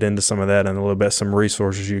sure we'll get into some of that in a little bit, some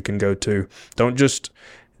resources you can go to.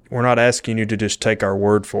 We're not asking you to just take our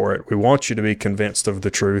word for it. We want you to be convinced of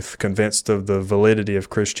the truth, convinced of the validity of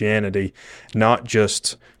Christianity, not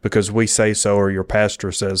just because we say so or your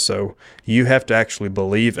pastor says so. You have to actually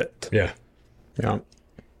believe it. Yeah. Yeah.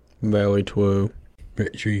 Very true.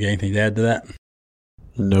 Rich, you got anything to add to that?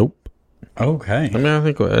 Nope. Okay. I mean, I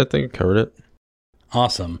think I covered it.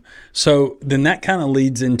 Awesome. So then that kind of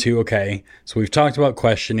leads into, okay, so we've talked about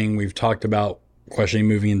questioning. We've talked about questioning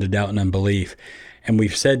moving into doubt and unbelief. And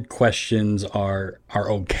we've said questions are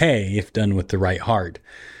okay if done with the right heart.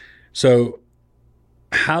 So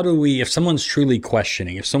how do we, if someone's truly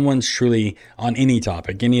questioning, if someone's truly on any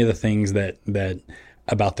topic, any of the things that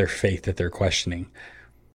about their faith that they're questioning,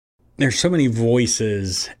 there's so many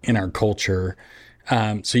voices in our culture.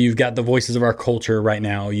 So you've got the voices of our culture right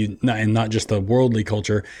now, and not just the worldly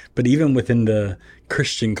culture, but even within the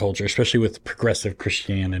Christian culture, especially with progressive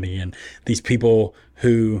Christianity and these people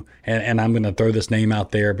who, and I'm going to throw this name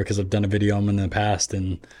out there because I've done a video on them in the past,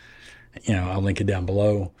 and I'll link it down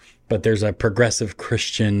below. But there's a progressive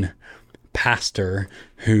Christian pastor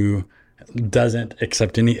who doesn't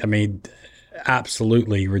accept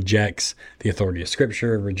absolutely rejects the authority of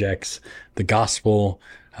Scripture, rejects the gospel,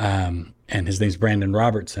 and his name's Brandon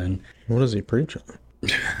Robertson. What does he preach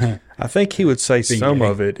on? I think he would say some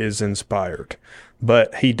of it is inspired,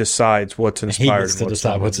 but he decides what's inspired. He gets to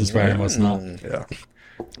decide what's inspired and what's not. Yeah.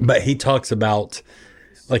 But he talks about,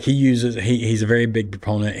 like, he's a very big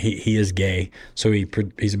proponent. He is gay, so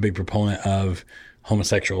he's a big proponent of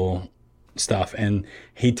homosexual stuff, and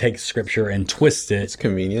he takes Scripture and twists it. It's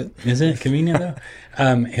convenient. Isn't it convenient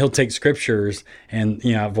though? He'll take scriptures, and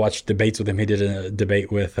I've watched debates with him. He did a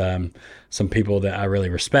debate with some people that I really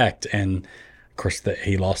respect, and of course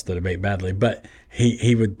he lost the debate badly. But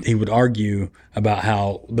he would argue about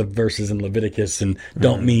how the verses in Leviticus and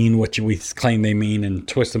don't mean what we claim they mean, and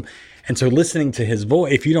twist them. And so listening to his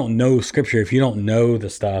voice, if you don't know Scripture, if you don't know the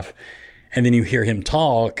stuff, and then you hear him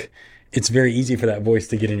talk, it's very easy for that voice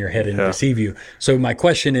to get in your head and deceive you. So my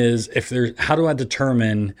question is, how do I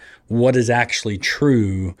determine what is actually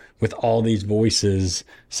true with all these voices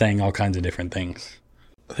saying all kinds of different things?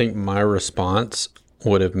 I think my response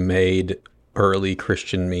would have made early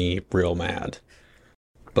Christian me real mad.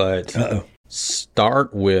 But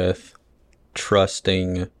start with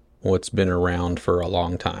trusting what's been around for a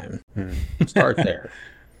long time. Start there.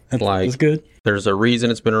 That's good. There's a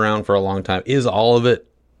reason it's been around for a long time. Is all of it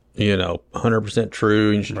 100%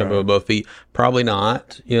 true, you should jump over both feet? Probably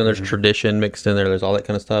not. There's tradition mixed in there. There's all that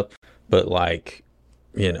kind of stuff. But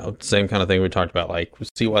same kind of thing we talked about. Like,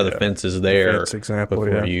 see why the fence is there fence example,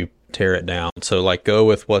 before you tear it down. So, go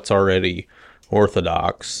with what's already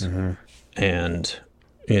orthodox, and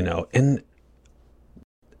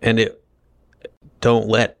it don't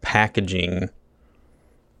let packaging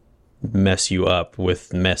mess you up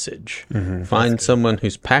with message. Find someone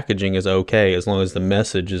whose packaging is okay as long as the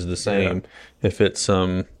message is the same. If it's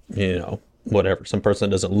whatever, some person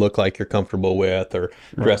that doesn't look like you're comfortable with, or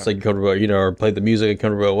dress like you're comfortable, or play the music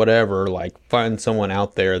comfortable, whatever, find someone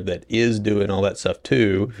out there that is doing all that stuff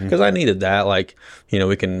too. Because I needed that.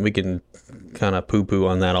 We can kind of poo-poo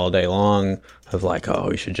on that all day long of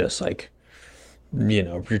you should just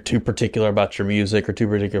if you're too particular about your music or too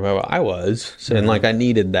particular about what I was. So, and I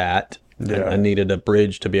needed that. Yeah. I needed a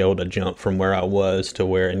bridge to be able to jump from where I was to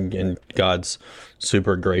where, and God's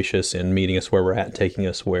super gracious in meeting us where we're at, taking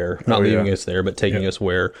us where, not leaving us there, but taking us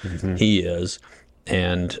where He is.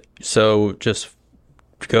 And so just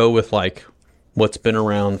go with what's been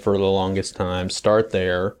around for the longest time. Start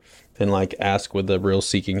there and ask with a real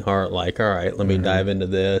seeking heart, all right, let me dive into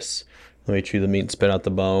this. Let me chew the meat and spit out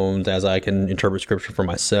the bones as I can interpret Scripture for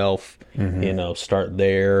myself. Start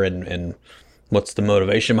there, and what's the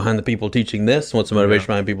motivation behind the people teaching this? What's the motivation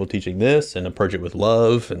behind people teaching this? And approach it with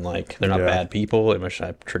love, and they're not bad people. They must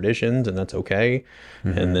have traditions, and that's okay.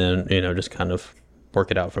 And then, just kind of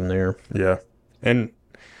work it out from there. Yeah. And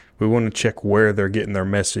we want to check where they're getting their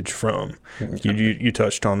message from. You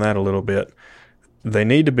touched on that a little bit. They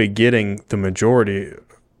need to be getting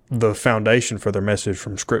the foundation for their message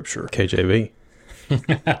from Scripture. KJV.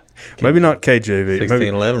 Maybe not KJV.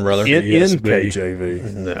 1611, brother. In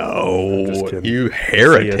KJV. No, you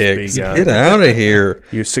heretics. Get out of here.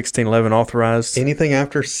 You 1611 authorized? Anything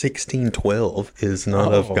after 1612 is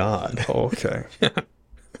not of God. Okay.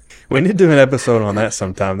 We need to do an episode on that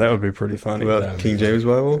sometime. That would be pretty funny. About King James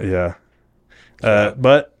Bible? Yeah.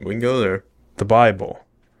 But we can go there. The Bible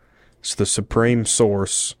is the supreme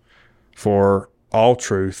source for all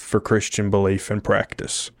truth, for Christian belief and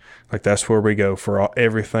practice. That's where we go for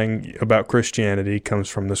everything about Christianity comes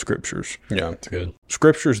from the Scriptures. Yeah, that's good.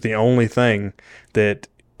 Scripture's the only thing that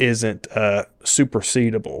isn't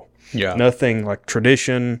supersedable. Yeah. Nothing like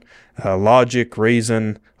tradition, logic,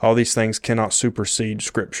 reason, all these things cannot supersede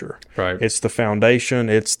Scripture. Right. It's the foundation.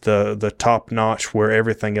 It's the top notch where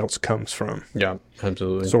everything else comes from. Yeah,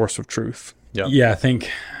 absolutely. Source of truth. Yeah, I think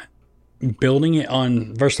building it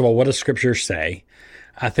on, first of all, what does Scripture say?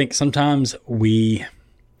 I think sometimes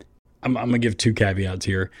I'm going to give two caveats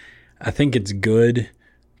here. I think it's good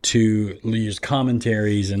to use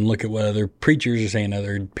commentaries and look at what other preachers are saying,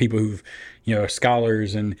 other people who've,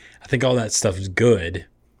 scholars, and I think all that stuff is good.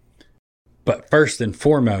 But first and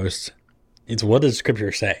foremost, it's what does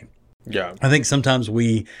Scripture say? Yeah. I think sometimes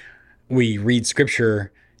we read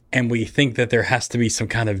Scripture and we think that there has to be some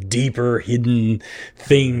kind of deeper hidden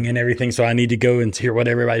thing and everything. So I need to go and hear what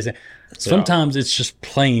everybody's saying. Sometimes it's just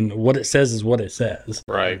plain what it says is what it says.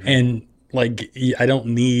 Right. And I don't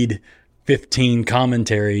need 15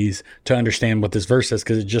 commentaries to understand what this verse says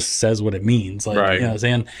because it just says what it means. Right. You know what I'm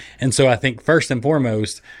saying? And so I think first and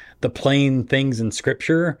foremost, the plain things in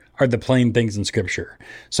Scripture are the plain things in Scripture.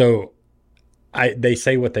 So they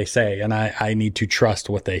say what they say, and I need to trust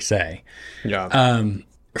what they say. Yeah.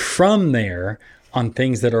 From there, on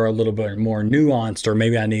things that are a little bit more nuanced, or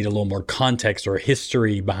maybe I need a little more context or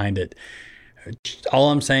history behind it,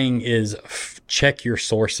 all I'm saying is check your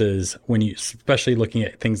sources when you, especially looking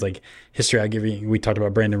at things like history. We talked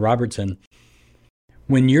about Brandon Robertson.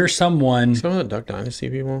 When you're someone, some of the Duck Dynasty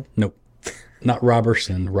people. Nope, not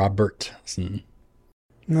Robertson. No,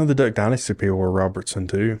 the Duck Dynasty people were Robertson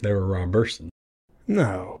too. They were Robertson.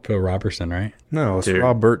 No, Phil Robertson, right? No, it's Dude.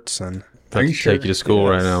 Robertson. Are you sure? Take you to school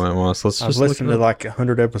right now, man. Let's just I've listened to like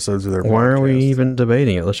 100 episodes of their Why are we podcast. even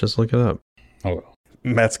debating it? Let's just look it up. Oh, well.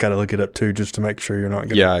 Matt's got to look it up too, just to make sure you're not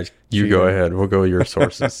going to. Yeah, you go ahead. We'll go with your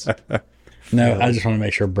sources. No, I just want to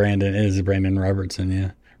make sure Brandon is Brandon Robertson.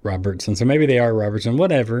 Yeah, Robertson. So maybe they are Robertson.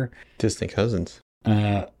 Whatever. Distant cousins.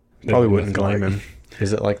 Probably wouldn't claim him.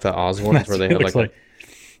 Is it like the Osborns where they have like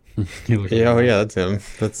yeah, oh yeah, that's him.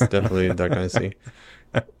 That's definitely a Duck Dynasty.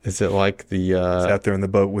 Is it like the He's out there in the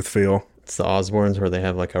boat with Phil. it's the Osborns where they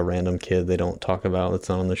have like a random kid they don't talk about that's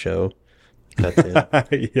not on the show? That's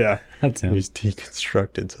it. Yeah. That's him. He's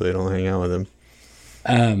deconstructed so they don't hang out with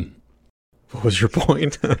him. What was your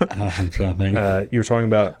point? I'm trying to think. You were talking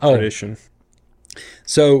about tradition.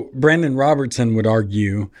 So Brandon Robertson would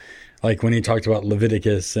argue, like when he talked about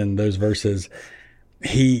Leviticus and those verses,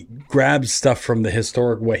 he grabs stuff from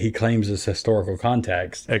the what he claims is historical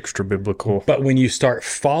context. Extra biblical. But when you start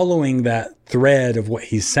following that thread of what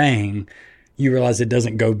he's saying, you realize it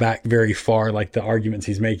doesn't go back very far, like the arguments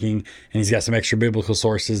he's making. And he's got some extra biblical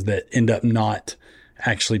sources that end up not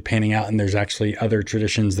actually panning out. And there's actually other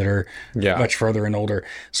traditions that are much further and older.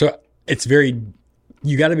 So it's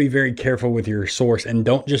you got to be very careful with your source and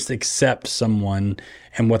don't just accept someone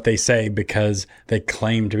and what they say because they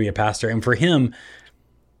claim to be a pastor. And for him,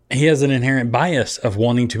 he has an inherent bias of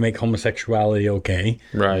wanting to make homosexuality okay.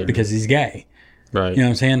 Right. Because he's gay. Right. You know what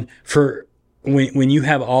I'm saying? For when you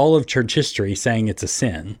have all of church history saying it's a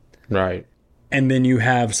sin. Right. And then you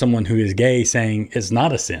have someone who is gay saying it's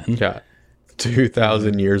not a sin. Yeah.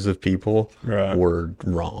 2,000 years of people Right. were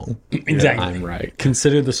wrong. Exactly. I'm right.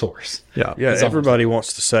 Consider the source. Yeah. Yeah, everybody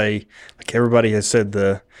wants to say, like everybody has said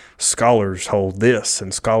the scholars hold this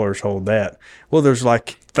and scholars hold that. Well, there's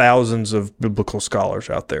like thousands of biblical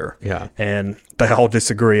scholars out there. Yeah. And they all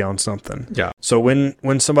disagree on something. Yeah. So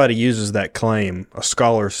when somebody uses that claim, a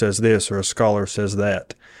scholar says this or a scholar says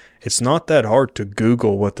that, it's not that hard to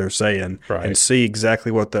Google what they're saying and see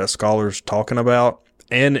exactly what that scholar's talking about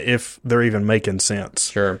and if they're even making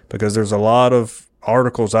sense. Sure. Because there's a lot of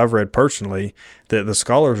articles I've read personally that the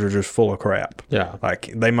scholars are just full of crap. Yeah.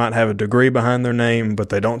 Like they might have a degree behind their name, but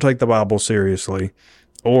they don't take the Bible seriously,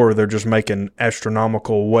 or they're just making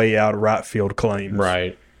astronomical, way out right field claims.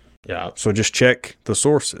 Right. Yeah. So just check the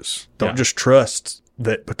sources. Don't just trust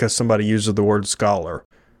that because somebody uses the word scholar.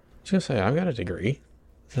 I was going to say, I've got a degree.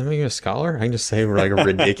 Does that make you a scholar? I can just say like a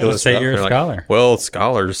ridiculous Say stuff. you're a They're like, scholar. well,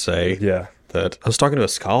 scholars say Yeah. that. I was talking to a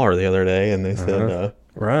scholar the other day and they said,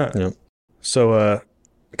 Right. yeah. So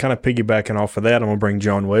kind of piggybacking off of that, I'm going to bring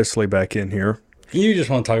John Wesley back in here. You just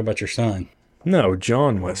want to talk about your son. No,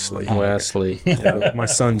 John Wesley. Wesley. My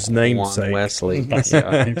son's namesake. Wesley.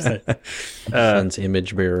 Yeah. Son's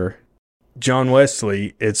image bearer. John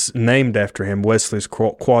Wesley, it's named after him, Wesley's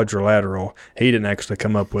Quadrilateral. He didn't actually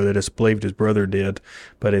come up with it. It's believed his brother did.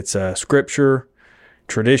 But it's scripture,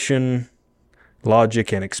 tradition,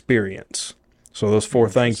 logic, and experience. So those four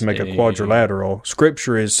things make a quadrilateral.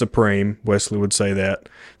 Scripture is supreme. Wesley would say that.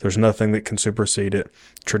 There's nothing that can supersede it.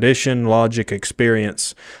 Tradition, logic,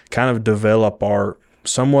 experience kind of develop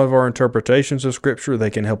somewhat of our interpretations of Scripture. They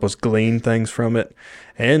can help us glean things from it,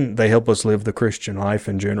 and they help us live the Christian life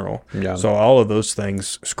in general. Yeah. So all of those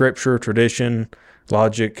things, Scripture, tradition,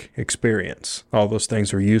 logic, experience, all those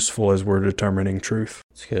things are useful as we're determining truth.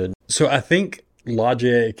 It's good. So I think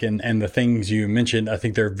logic and the things you mentioned, I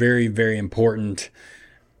think they're very, very important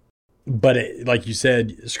but like you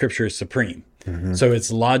said, Scripture is supreme. So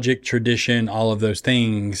it's logic, tradition, all of those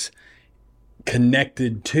things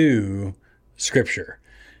connected to Scripture.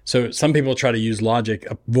 So some people try to use logic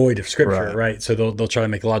void of Scripture, right? So they'll try to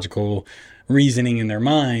make logical reasoning in their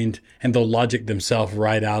mind, and they'll logic themselves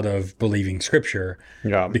right out of believing Scripture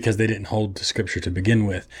because they didn't hold to Scripture to begin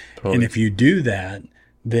with. Totally. And if you do that,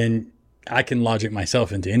 then I can logic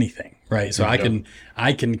myself into anything, right? So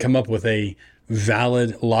I can come up with a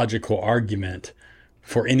valid logical argument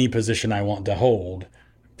for any position I want to hold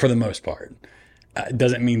for the most part. It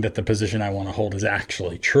doesn't mean that the position I want to hold is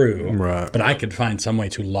actually true, but I could find some way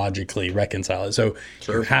to logically reconcile it. So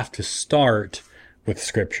you have to start with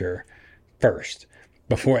Scripture first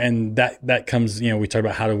before, and that comes, we talk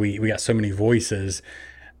about we got so many voices.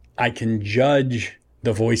 I can judge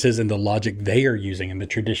the voices and the logic they are using and the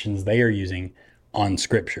traditions they are using on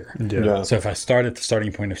Scripture. So if I start at the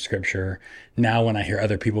starting point of Scripture, now when I hear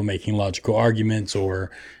other people making logical arguments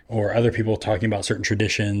or other people talking about certain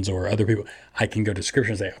traditions or other people, I can go to Scripture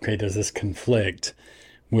and say, okay, does this conflict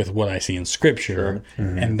with what I see in Scripture?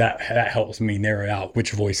 And that helps me narrow out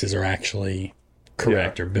which voices are actually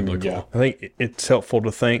correct or biblical. I think it's helpful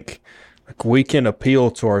to think like we can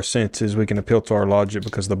appeal to our senses, we can appeal to our logic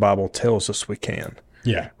because the Bible tells us we can.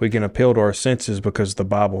 We can appeal to our senses because the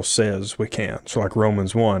Bible says we can. So like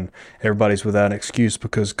Romans 1, everybody's without excuse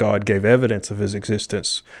because God gave evidence of his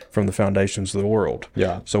existence from the foundations of the world.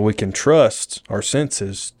 So we can trust our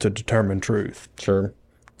senses to determine truth.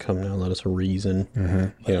 Come now, let us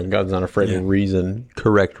reason. God's not afraid to reason,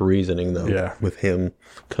 correct reasoning, though. With him,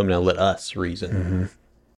 come now, let us reason.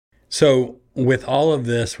 So with all of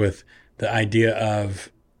this, with the idea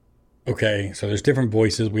of, okay, so there's different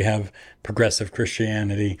voices. We have progressive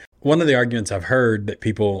Christianity. One of the arguments I've heard that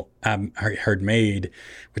people heard made,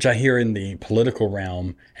 which I hear in the political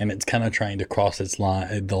realm, and it's kind of trying to cross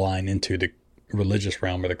the line into the religious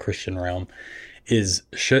realm or the Christian realm, is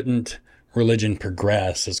shouldn't religion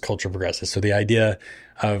progress as culture progresses? So the idea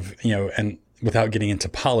of, and without getting into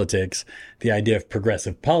politics, the idea of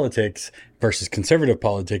progressive politics versus conservative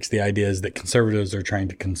politics, the idea is that conservatives are trying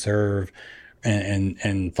to conserve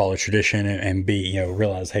and follow tradition and be,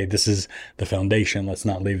 realize, hey, this is the foundation. Let's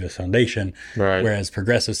not leave this foundation. Whereas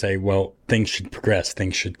progressives say, well, things should progress.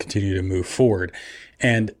 Things should continue to move forward.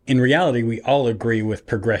 And in reality, we all agree with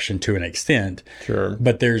progression to an extent.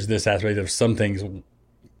 But there's this aspect of some things,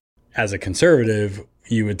 as a conservative,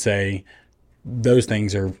 you would say, those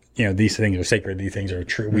things are, these things are sacred. These things are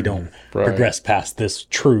true. We don't progress past this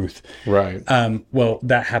truth. Well,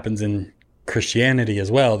 that happens in Christianity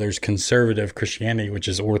as well. There's conservative Christianity, which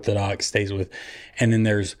is orthodox, stays with, and then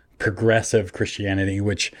there's progressive Christianity,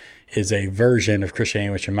 which is a version of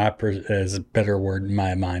Christianity, which is a better word in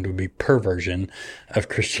my mind would be perversion of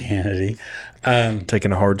Christianity.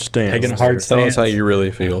 Taking a hard stance. Tell us how you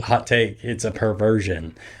really feel. Hot take. It's a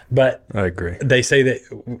perversion. But I agree. They say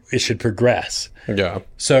that it should progress.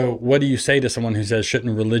 So what do you say to someone who says,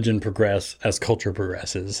 shouldn't religion progress as culture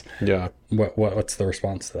progresses? What's the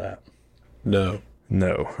response to that? No,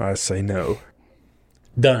 I say no.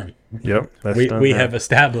 Done. Yep. We have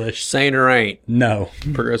established. Saying or ain't. No.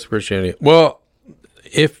 Progressive Christianity. Well,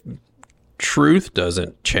 if truth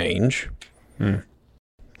doesn't change,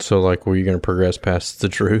 so like, were you going to progress past the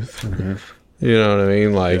truth? You know what I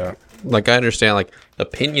mean? Like I understand, like,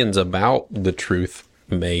 opinions about the truth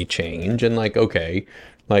may change, and like, okay,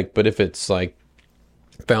 like, but if it's like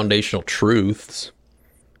foundational truths,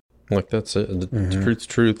 like, that's it. The truth's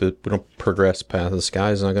truth. That we don't progress past. The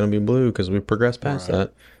sky's not going to be blue because we progress past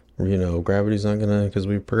that. Gravity's not going to, because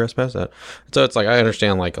we progress past that. So it's like, I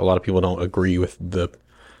understand, like, a lot of people don't agree with the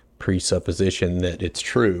presupposition that it's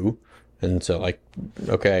true. And so, like,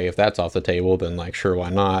 okay, if that's off the table, then, like, sure, why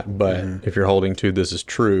not? But if you're holding to this is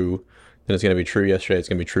true, then it's going to be true yesterday. It's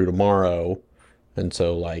going to be true tomorrow. And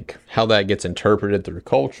so, like, how that gets interpreted through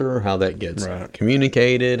culture, how that gets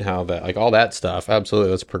communicated, how that, like, all that stuff,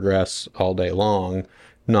 absolutely, let's progress all day long.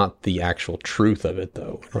 Not the actual truth of it,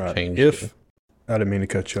 though. I didn't mean to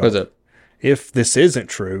cut you off. What is it? If this isn't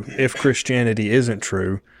true, if Christianity isn't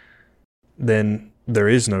true, then there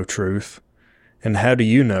is no truth. And how do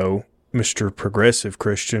you know, Mr. Progressive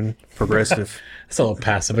Christian, progressive? It's a little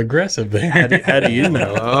passive aggressive there. How do you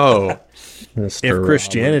know? Mr. If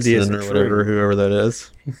Christianity isn't or whatever, true, whoever that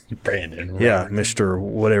is, Brandon. Yeah, Mr.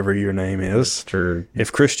 Whatever your name is.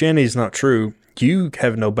 If Christianity is not true, you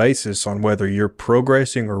have no basis on whether you're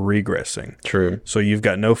progressing or regressing. True. So you've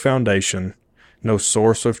got no foundation, no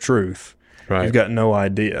source of truth. You've got no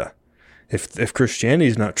idea. If Christianity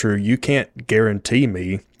is not true, you can't guarantee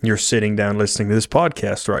me you're sitting down listening to this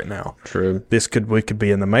podcast right now. True. We could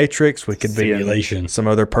be in the Matrix. We could Simulation. be in some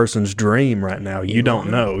other person's dream right now. You don't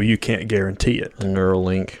know. You can't guarantee it. A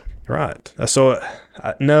Neuralink. Right. So,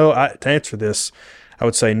 to answer this, I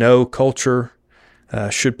would say no, culture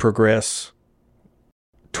should progress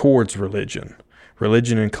towards religion.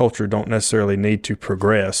 Religion and culture don't necessarily need to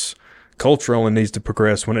progress. Culture only needs to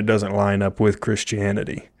progress when it doesn't line up with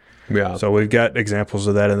Christianity. Yeah. So we've got examples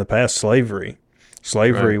of that in the past. Slavery.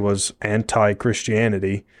 Slavery was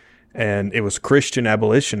anti-Christianity, and it was Christian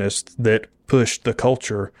abolitionists that pushed the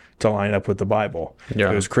culture to line up with the Bible.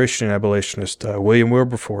 Yeah. It was Christian abolitionist William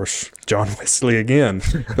Wilberforce, John Wesley again,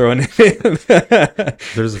 throwing it in.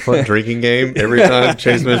 There's a fun drinking game every time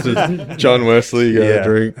Chase mentions John Wesley. You gotta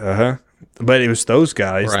drink. But it was those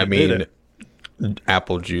guys. Or, I that did mean, it.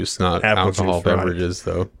 apple juice, not Apple alcohol juice, right. beverages,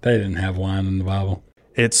 though. They didn't have wine in the Bible.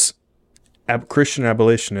 It's Christian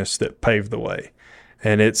abolitionists that paved the way,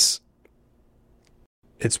 and it's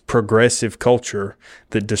progressive culture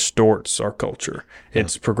that distorts our culture.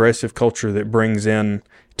 It's progressive culture that brings in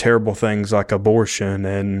terrible things like abortion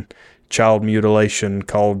and child mutilation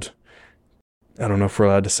called, I don't know if we're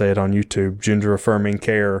allowed to say it on YouTube, gender affirming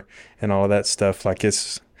care and all of that stuff. Like,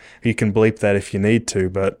 you can bleep that if you need to,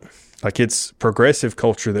 but like, it's progressive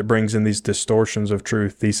culture that brings in these distortions of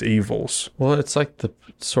truth, these evils. Well, it's like the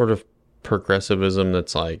sort of progressivism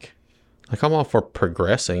that's like I'm all for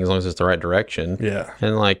progressing as long as it's the right direction. Yeah.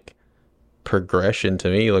 And like progression to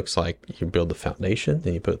me looks like you build the foundation,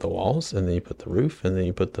 then you put the walls, and then you put the roof, and then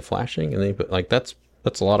you put the flashing, and then you put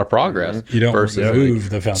that's a lot of progress. You don't remove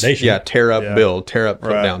the foundation. Yeah, tear up, build, tear up,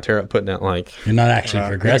 put Right. down, tear up, put down. Like, You're not actually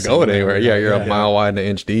progressing. you're not going anywhere. Yeah, you're a mile wide and an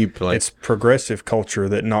inch deep. Like, It's progressive culture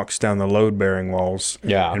that knocks down the load-bearing walls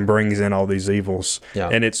and brings in all these evils. Yeah.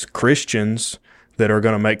 And it's Christians that are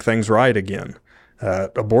going to make things right again.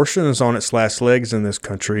 Abortion is on its last legs in this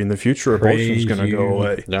country. In the future, abortion is going to go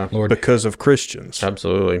away Yeah. Lord. because of Christians.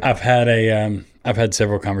 absolutely. I've had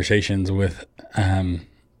several conversations with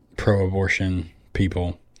pro-abortion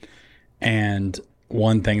people, and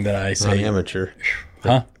one thing that I Not say, amateur.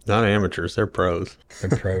 huh? Not amateurs. They're pros. They're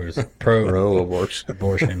pro Pro abortion.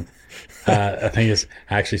 abortion. I think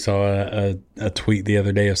I actually saw a tweet the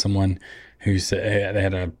other day of someone who said they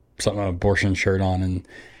had something abortion shirt on, and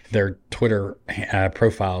their Twitter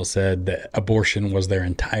profile said that abortion was their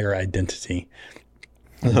entire identity.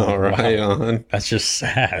 All right, on. That's just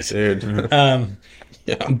sad, Dude.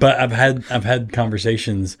 But I've had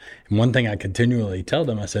conversations, and one thing I continually tell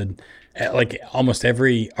them, I said, like, almost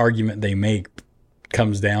every argument they make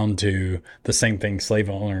comes down to the same thing slave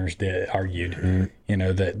owners argued. Mm-hmm. You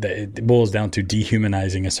know, that it boils down to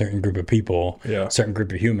dehumanizing a certain group of people, Yeah. a certain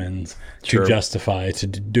group of humans Sure. to justify, to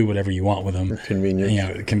do whatever you want with them. Convenience. You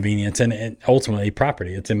know, convenience and ultimately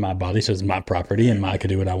property. It's in my body, so it's my property, and I can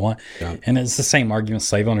do what I want. Yeah. And it's the same argument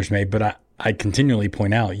slave owners made, but I continually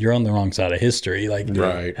point out you're on the wrong side of history. Like,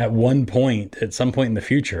 Right. at some point in the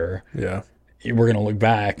future, Yeah. we're going to look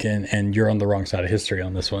back and you're on the wrong side of history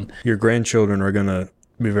on this one. Your grandchildren are going to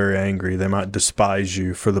be very angry. They might despise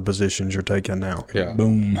you for the positions you're taking now. Yeah.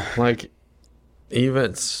 Boom. Like,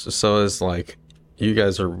 even so, it's like you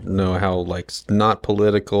guys know how, like, not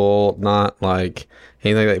political, not like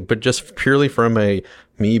anything like that, but just purely from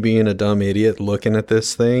me being a dumb idiot looking at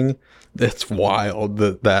this thing, it's wild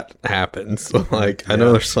that happens. So, like, I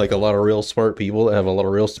know there's like a lot of real smart people that have a lot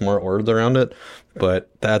of real smart words around it,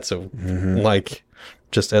 but that's like,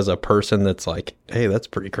 just as a person that's like, hey, that's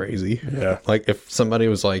pretty crazy. Yeah. Like, if somebody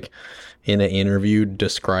was like in an interview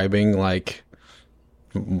describing like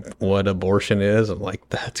what abortion is, I'm like,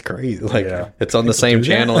 that's crazy. Like, it's on the same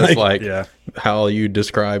channel as like how you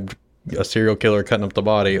described a serial killer cutting up the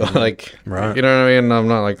body. Like, Right. you know what I mean? I'm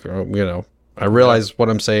not like, I realize what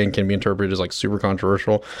I'm saying can be interpreted as like super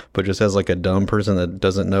controversial, but just as like a dumb person that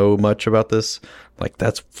doesn't know much about this, like,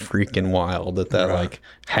 that's freaking wild that like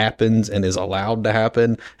happens and is allowed to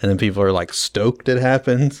happen, and then people are like stoked it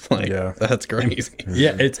happens. Like, that's crazy.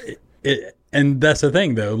 Yeah, and that's the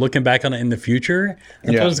thing though. Looking back on it in the future,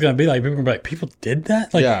 that's what it's going to be like. People are gonna be like, people did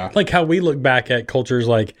that. Like, like how we look back at cultures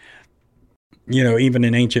like, you know, even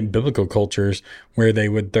in ancient biblical cultures where they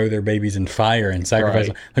would throw their babies in fire and sacrifice.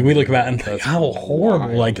 Right. Like, we look back and think, how horrible!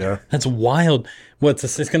 wild, like, that's wild. Well,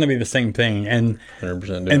 it's going to be the same thing, and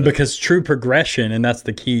 100% because true progression, and that's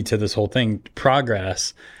the key to this whole thing.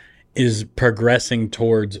 Progress is progressing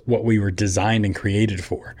towards what we were designed and created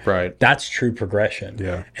for. Right. That's true progression.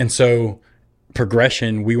 Yeah. And so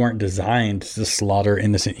progression, we weren't designed to slaughter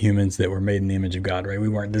innocent humans that were made in the image of God, right? We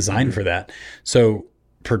weren't designed for that. So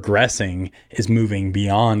progressing is moving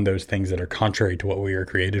beyond those things that are contrary to what we were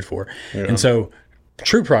created for. And so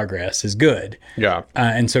true progress is good. Yeah.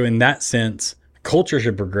 And so in that sense, culture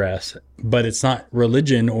should progress, but it's not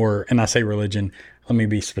religion and I say religion, let me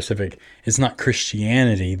be specific. It's not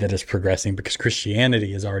Christianity that is progressing, because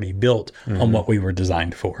Christianity is already built on what we were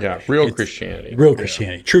designed for. Yeah. Real Christianity. Real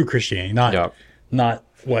Christianity, true Christianity, not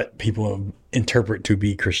what people interpret to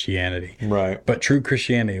be Christianity. Right. But true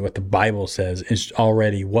Christianity, what the Bible says, is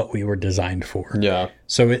already what we were designed for. Yeah.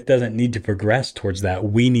 So it doesn't need to progress towards that.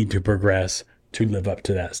 We need to progress to live up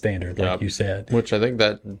to that standard, like you said. Which I think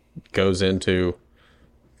that goes into,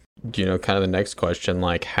 kind of the next question,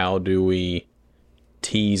 like, how do we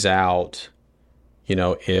tease out,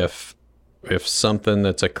 if something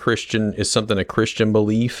that's a Christian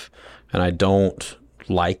belief and I don't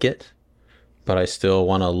like it, but I still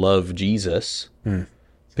want to love Jesus,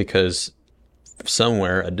 because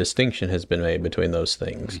somewhere a distinction has been made between those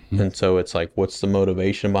things. And so it's like, what's the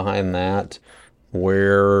motivation behind that?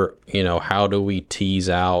 Where, how do we tease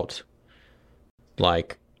out,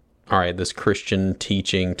 like, all right, this Christian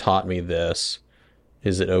teaching taught me this.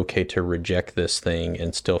 Is it okay to reject this thing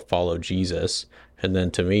and still follow Jesus? And then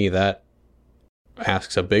to me, that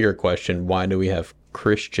asks a bigger question. Why do we have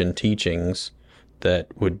Christian teachings that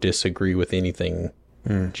would disagree with anything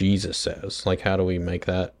Jesus says? Like, how do we make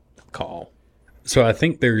that call? So I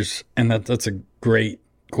think that's a great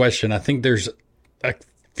question. I think there's a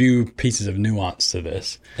few pieces of nuance to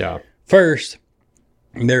this. Yeah. First,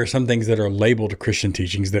 there are some things that are labeled Christian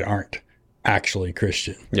teachings that aren't actually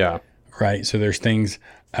Christian. Yeah. Right. So there's things,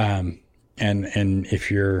 and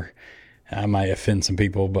if I might offend some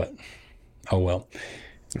people, but oh well.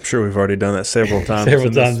 I'm sure we've already done that several times.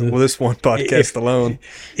 With this one podcast alone.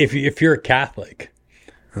 If you're a Catholic,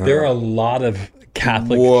 there are a lot of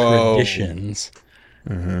Catholic traditions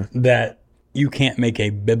that you can't make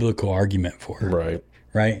a biblical argument for. Right.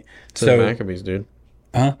 Right. It's so Maccabees, dude.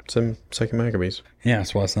 Huh? It's in Second Maccabees. Yeah,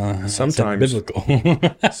 that's why it's not sometimes biblical.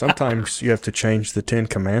 Sometimes you have to change the 10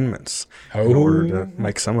 Commandments in order to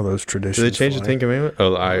make some of those traditions. Did they change the 10 Commandments?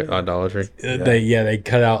 Oh, idolatry. They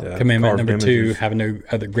cut out commandment number 2, have no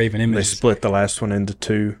other graven images. They split the last one into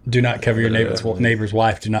 2. Do not cover your neighbor's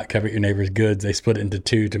wife. Do not covet your neighbor's goods. They split it into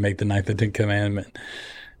 2 to make the 9th 10th commandment,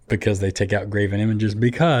 because they take out graven images,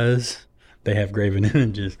 because they have graven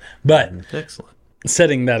images. But excellent.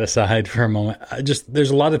 Setting that aside for a moment,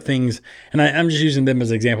 there's a lot of things, and I'm just using them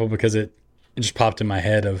as an example because it just popped in my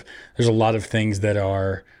head of there's a lot of things that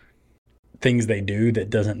are things they do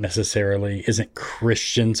that isn't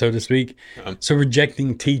Christian, so to speak. So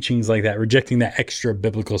rejecting teachings like that, rejecting that extra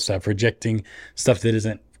biblical stuff, rejecting stuff that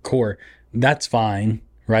isn't core, that's fine,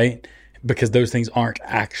 right? Because those things aren't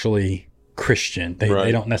actually Christian.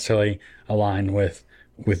 They don't necessarily align with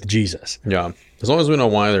Jesus. Yeah. As long as we know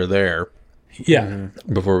why they're there. Yeah.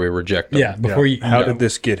 Before we reject them. Yeah. How did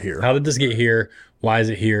this get here? How did this get here? Why is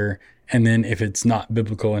it here? And then if it's not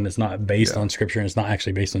biblical and it's not based on Scripture and it's not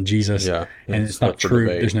actually based on Jesus, and it's not true,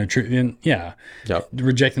 there's no truth. And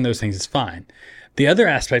rejecting those things is fine. The other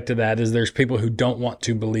aspect of that is there's people who don't want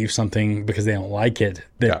to believe something because they don't like it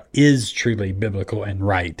that is truly biblical and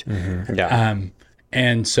right.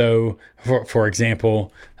 And so, for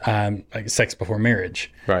example, like sex before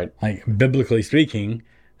marriage. Right. Like biblically speaking,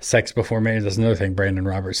 sex before marriage, that's another thing Brandon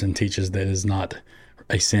Robertson teaches that is not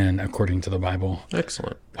a sin according to the Bible.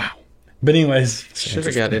 Excellent. Wow. But anyways. Should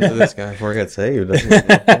have got into this guy before I got saved.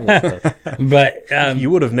 But you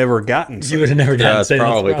would have never gotten saved. You would have never gotten saved. That's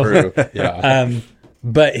probably true. Yeah.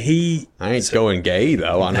 But I ain't going gay,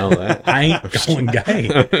 though. I know that. I ain't going gay.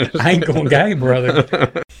 I ain't going gay,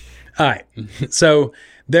 brother. All right. So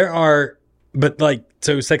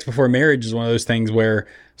so sex before marriage is one of those things where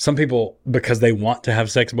some people, because they want to have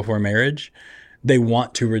sex before marriage, they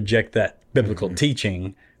want to reject that biblical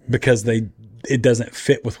teaching because it doesn't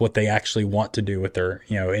fit with what they actually want to do with their,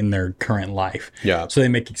 in their current life. Yeah. So they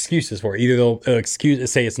make excuses for it. Either they'll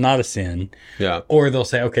say it's not a sin. Yeah. Or they'll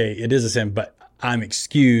say, okay, it is a sin, but I'm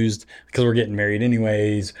excused because we're getting married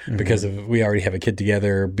anyways, because we already have a kid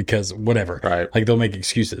together, because whatever. Right. Like they'll make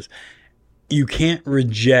excuses. You can't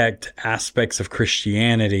reject aspects of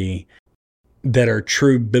Christianity that are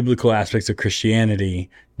true biblical aspects of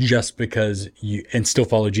Christianity just because and still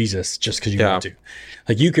follow Jesus just because you want to.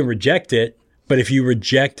 Like you can reject it, but if you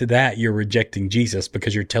reject that, you're rejecting Jesus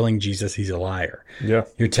because you're telling Jesus he's a liar. Yeah.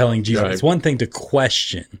 You're telling Jesus. Right. It's one thing to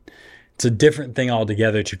question. It's a different thing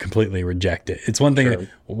altogether to completely reject it. It's one thing.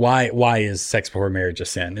 Why is sex before marriage a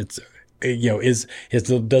sin?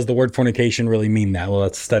 does the word fornication really mean that? Well,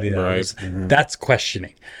 let's study that. Right. That's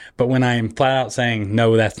questioning. But when I am flat out saying,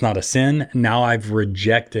 no, that's not a sin, now I've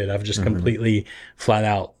just completely flat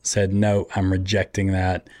out said, no, I'm rejecting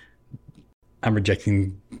that. I'm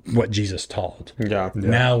rejecting what Jesus taught. Yeah.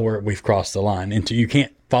 Now we've crossed the line into, you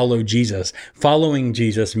can't follow Jesus. Following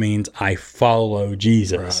Jesus means I follow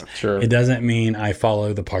Jesus. Right, sure. It doesn't mean I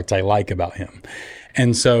follow the parts I like about him.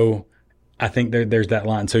 And so I think there's that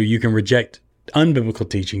line. So you can reject unbiblical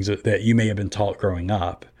teachings that you may have been taught growing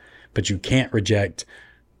up, but you can't reject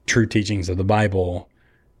true teachings of the Bible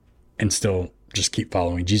and still just keep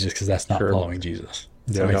following Jesus, because that's not following Jesus.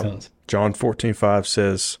 Does that make sense? John 14:5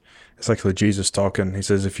 says, it's actually Jesus talking. He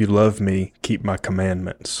says, if you love me, keep my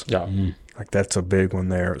commandments. Yeah. Like, that's a big one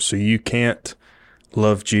there. So you can't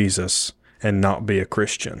love Jesus and not be a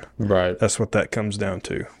Christian. Right. That's what that comes down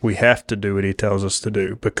to. We have to do what he tells us to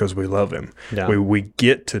do because we love him. Yeah. We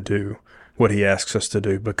get to do what he asks us to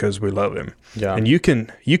do because we love him. Yeah. And you can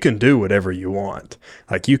do whatever you want.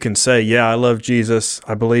 Like, you can say, yeah, I love Jesus,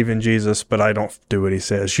 I believe in Jesus, but I don't do what he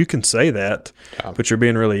says. You can say that, but you're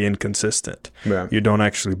being really inconsistent. Yeah. You don't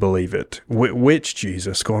actually believe it. Which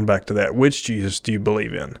Jesus, going back to that, which Jesus do you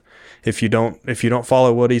believe in? If you don't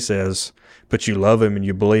follow what he says, but you love him and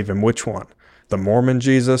you believe him, which one? The Mormon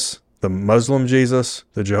Jesus, the Muslim Jesus,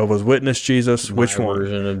 the Jehovah's Witness Jesus, which one?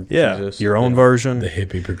 Version of Jesus. Your own version. The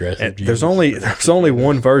hippie progressive And Jesus. there's only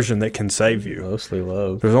one version that can save you. Mostly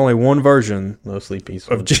love. There's only one version Mostly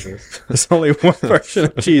peaceful. of Jesus. There's only one version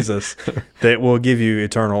of Jesus that will give you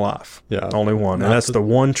eternal life. Yeah. Only one. And that's the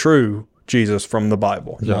one true Jesus from the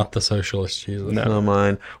Bible. Not the socialist Jesus. No. Not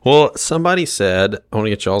mine. Well, somebody said, I want to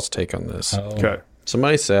get y'all's take on this. Oh. Okay.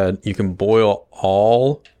 Somebody said you can boil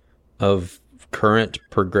all of current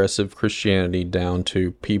progressive Christianity down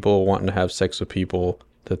to people wanting to have sex with people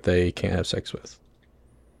that they can't have sex with.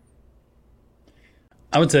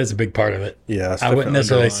 I would say it's a big part of it. Yeah. I wouldn't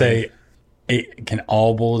necessarily say it can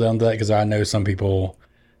all boil down to that, because I know some people.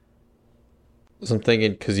 So I'm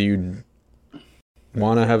thinking, because you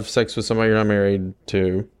want to have sex with somebody you're not married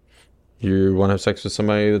to, you want to have sex with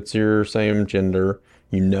somebody that's your same gender,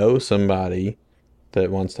 you know somebody that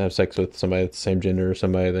wants to have sex with somebody that's the same gender,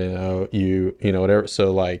 somebody they know, you know, whatever. So,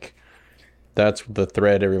 like, that's the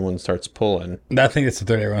thread everyone starts pulling. I think it's the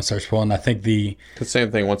thread everyone starts pulling. I think The same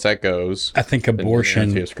thing, once that goes. I think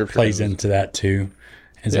abortion plays into that too.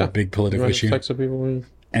 Is a big political issue. Sex with people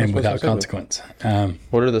and without consequence.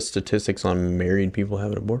 What are the statistics on married people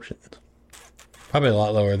having abortions? Probably a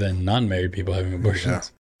lot lower than non-married people having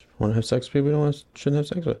abortions. Want to have sex with people you shouldn't have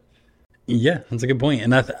sex with? Yeah, that's a good point.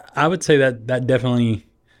 And I would say that definitely,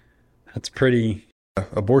 that's pretty.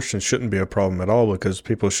 Abortion shouldn't be a problem at all, because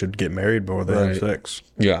people should get married before they have sex.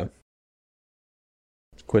 Yeah.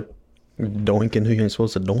 Quit doinking who you're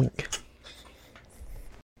supposed to doink.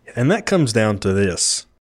 And that comes down to this.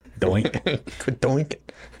 Doink. Quit doinking.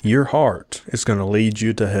 Your heart is going to lead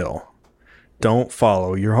you to hell. Don't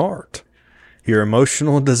follow your heart. Your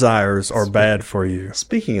emotional desires are bad for you.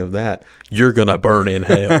 Speaking of that, you're going to burn in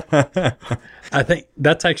hell. I think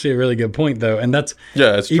that's actually a really good point, though. And that's.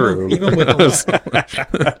 Yeah, it's true. Even with a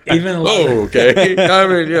lot. Even a lot. Oh, okay. I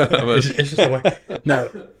mean, yeah. But. It's just a way.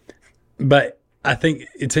 No. But I think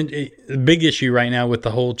it's a big issue right now with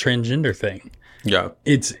the whole transgender thing. Yeah.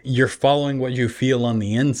 It's you're following what you feel on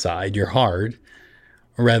the inside, your heart,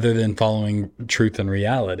 rather than following truth and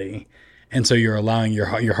reality. And so you're allowing your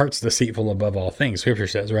heart's deceitful above all things, Scripture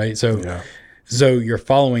says, right? So, so you're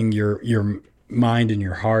following your mind and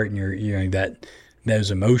your heart and your those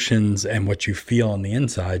emotions and what you feel on the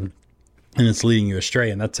inside, and it's leading you astray.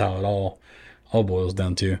 And that's how it all boils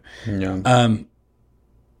down to. Yeah.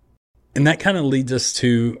 And that kind of leads us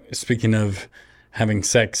to, speaking of having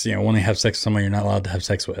sex, wanting to have sex with somebody you're not allowed to have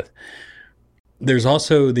sex with. There's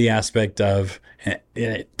also the aspect of, and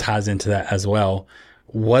it ties into that as well.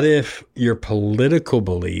 What if your political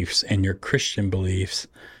beliefs and your Christian beliefs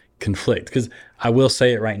conflict? Because I will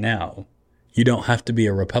say it right now, you don't have to be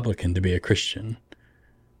a Republican to be a Christian.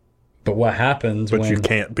 But what happens But you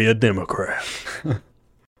can't be a Democrat.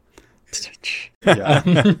 Yeah.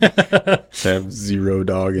 I have zero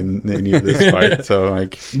dog in any of this fight, so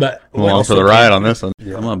like, But I'm along for the ride on this one.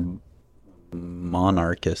 Yeah. I'm a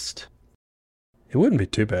monarchist. It wouldn't be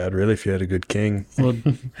too bad, really, if you had a good king. Well,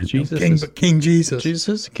 King Jesus. Jesus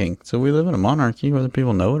is the king, so we live in a monarchy, whether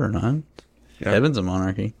people know it or not. Yeah. Heaven's a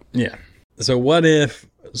monarchy. Yeah. So what if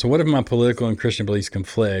my political and Christian beliefs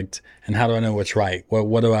conflict, and how do I know what's right?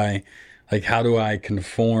 What do I, like, how do I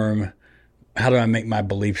conform? How do I make my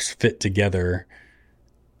beliefs fit together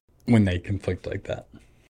when they conflict like that?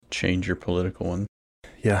 Change your political one.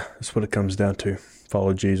 Yeah, that's what it comes down to.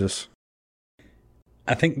 Follow Jesus.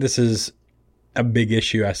 I think this is a big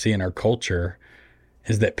issue I see in our culture,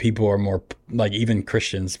 is that people are more like, even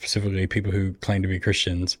Christians, specifically people who claim to be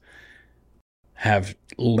Christians, have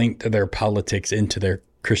linked their politics into their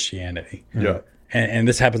Christianity. Yeah. And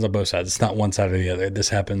this happens on both sides. It's not one side or the other. This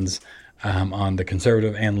happens on the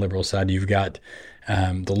conservative and liberal side. You've got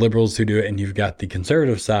the liberals who do it, and you've got the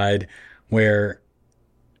conservative side where,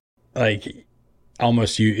 like,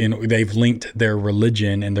 almost they've linked their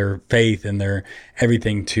religion and their faith and their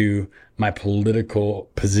everything to my political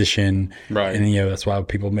position. Right. And, that's why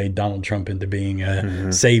people made Donald Trump into being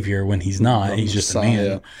a savior when he's not. He's just a man.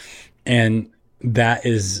 Yeah. And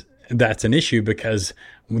that's an issue because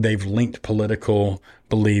they've linked political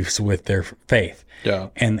beliefs with their faith. Yeah.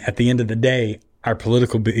 And at the end of the day, our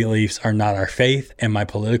political beliefs are not our faith, and my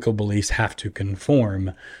political beliefs have to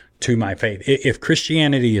conform to my faith. If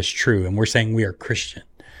Christianity is true, and we're saying we are Christian,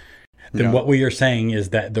 then what we are saying is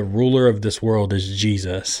that the ruler of this world is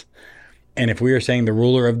Jesus. And if we are saying the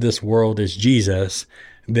ruler of this world is Jesus,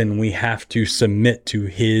 then we have to submit to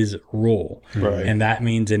his rule. Right. And that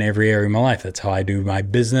means in every area of my life. That's how I do my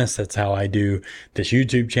business. That's how I do this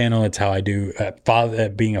YouTube channel. It's how I do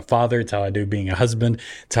being a father. It's how I do being a husband.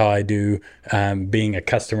 It's how I do being a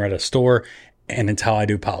customer at a store. And it's how I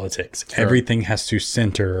do politics. Sure. Everything has to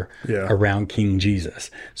center around King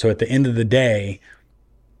Jesus. So at the end of the day,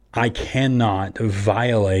 I cannot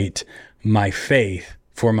violate my faith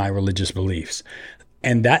for my religious beliefs.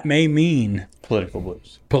 And that may mean Political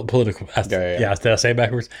blues. Political. Yeah. Did I say it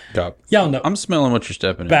backwards? Yeah. Y'all know. I'm smelling what you're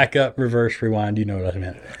stepping in. Back up, reverse, rewind. You know what I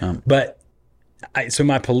meant. But so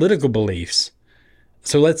my political beliefs.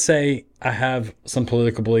 So let's say I have some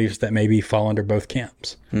political beliefs that maybe fall under both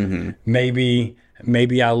camps. Mm-hmm.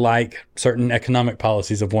 Maybe I like certain economic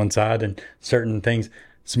policies of one side and certain things.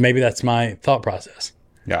 So maybe that's my thought process.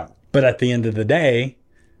 Yeah. But at the end of the day,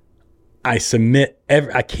 I submit.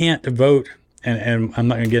 I can't vote. And I'm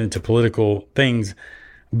not going to get into political things,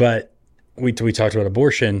 but we talked about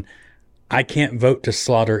abortion. I can't vote to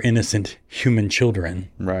slaughter innocent human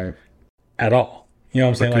children, right, at all. You know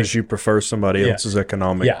what I'm saying? Because you prefer somebody else's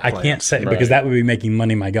economic I can't say, because that would be making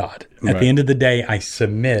money my God. At the end of the day, I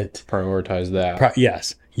submit. Prioritize that.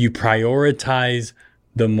 Yes. You prioritize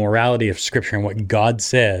the morality of Scripture and what God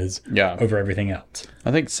says over everything else.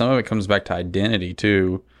 I think some of it comes back to identity,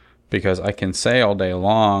 too, because I can say all day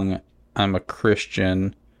long, I'm a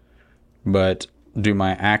Christian, but do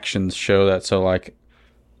my actions show that? So, like,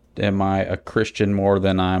 am I a Christian more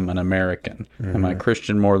than I'm an American? Mm-hmm. Am I a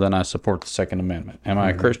Christian more than I support the Second Amendment? Am I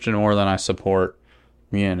a Christian more than I support,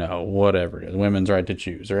 whatever it is, women's right to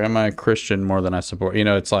choose? Or am I a Christian more than I support,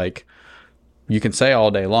 it's like, you can say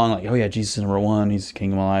all day long, like, oh yeah, Jesus is number one, he's the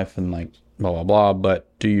king of my life, and like, blah, blah, blah. But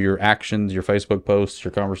do your actions, your Facebook posts,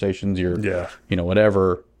 your conversations, your,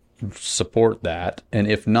 whatever, support that? And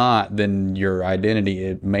if not, then your identity,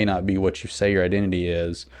 it may not be what you say your identity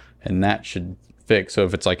is, and that should fix. So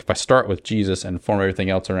if it's like, if I start with Jesus and form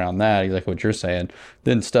everything else around that, exactly what you're saying,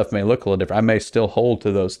 then stuff may look a little different. I may still hold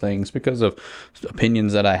to those things because of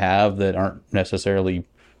opinions that I have that aren't necessarily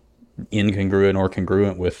incongruent or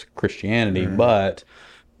congruent with Christianity. But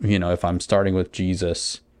if I'm starting with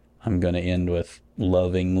Jesus, I'm going to end with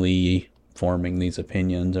lovingly forming these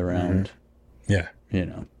opinions around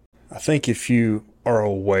I think if you are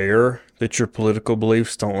aware that your political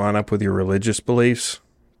beliefs don't line up with your religious beliefs,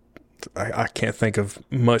 I can't think of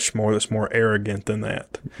much more that's more arrogant than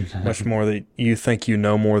that. Much more that you think you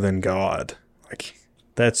know more than God. Like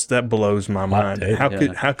that blows my mind.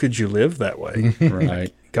 How could you live that way?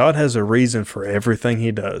 Right. God has a reason for everything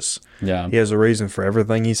he does. Yeah. He has a reason for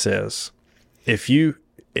everything he says. If you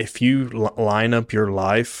line up your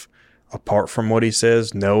life apart from what he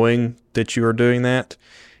says, knowing that you are doing that,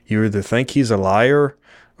 you either think he's a liar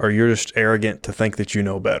or you're just arrogant to think that you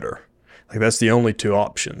know better. Like, that's the only two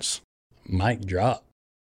options. Mic drop.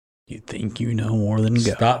 You think you know more than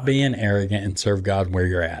God. Stop being arrogant and serve God where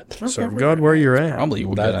you're at. Serve God where you're at. Probably a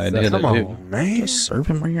good idea. Come on, man. Just serve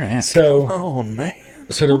him where you're at. So, oh, man.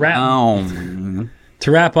 So to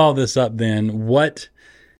wrap all this up, then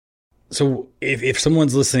so if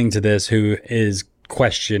someone's listening to this who is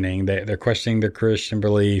questioning, they're questioning their Christian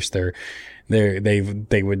beliefs,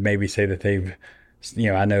 they would maybe say that they've,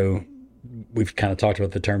 I know we've kind of talked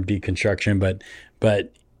about the term deconstruction,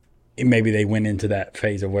 but maybe they went into that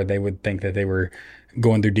phase of where they would think that they were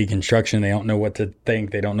going through deconstruction. They don't know what to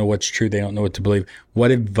think. They don't know what's true. They don't know what to believe.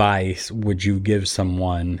 What advice would you give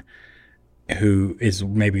someone who is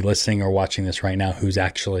maybe listening or watching this right now, who's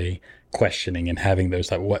actually questioning and having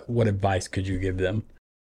those, like, what advice could you give them?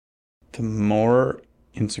 The more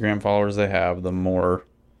Instagram followers they have, the more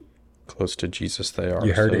close to Jesus they are.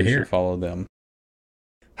 You heard it here. You should follow them.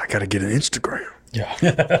 I got to get an Instagram.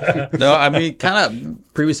 Yeah. No, I mean, kind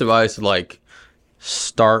of previous advice, like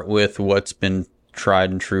start with what's been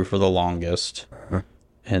tried and true for the longest,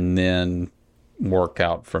 and then work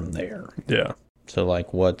out from there. Yeah. So like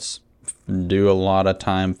do a lot of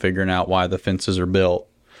time figuring out why the fences are built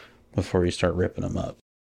before you start ripping them up.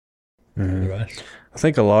 I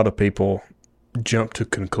think a lot of people jump to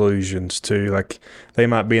conclusions too. Like they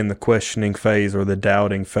might be in the questioning phase or the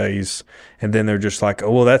doubting phase, and then they're just like,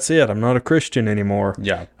 oh, well, that's it. I'm not a Christian anymore.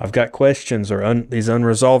 Yeah. I've got questions or these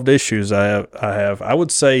unresolved issues I have. I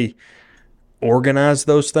would say organize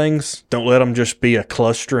those things. Don't let them just be a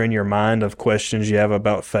cluster in your mind of questions you have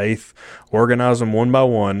about faith. Organize them one by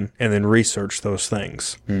one and then research those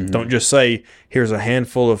things. Don't just say, here's a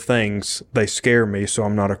handful of things. They scare me, so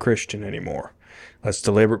I'm not a Christian anymore. Let's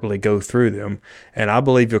deliberately go through them. And I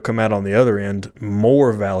believe you'll come out on the other end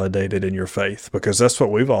more validated in your faith, because that's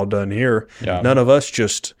what we've all done here. Yeah. None of us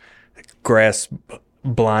just grasp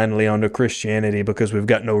blindly onto Christianity because we've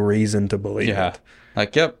got no reason to believe it.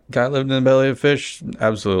 Like, yep, guy lived in the belly of a fish.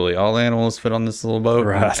 Absolutely. All animals fit on this little boat.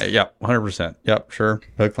 Right. Yep, 100%. Yep, sure.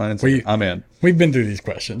 Hook, line, and sinker. I'm in. We've been through these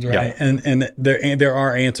questions, right? Yeah. And there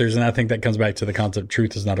are answers, and I think that comes back to the concept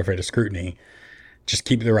truth is not afraid of scrutiny. Just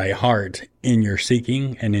keep the right heart in your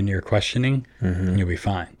seeking and in your questioning, and you'll be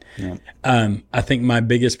fine. Yeah. I think my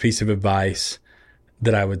biggest piece of advice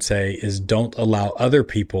that I would say is don't allow other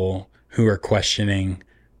people who are questioning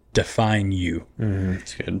define you.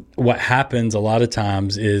 That's good. What happens a lot of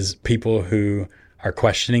times is people who are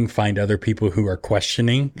questioning find other people who are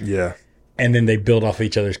questioning, Yeah. and then they build off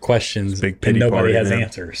each other's questions, big and pity nobody party, has man.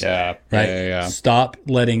 answers. Yeah. Right? Yeah. Stop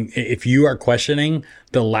letting, if you are questioning,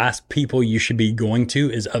 the last people you should be going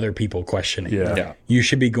to is other people questioning. Yeah. Yeah. You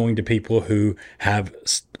should be going to people who have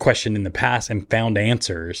questioned in the past and found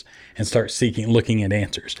answers and start looking at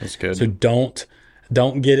answers. That's good. So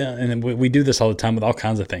don't get in, and we do this all the time with all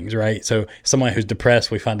kinds of things, right? So someone who's depressed,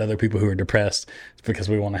 we find other people who are depressed because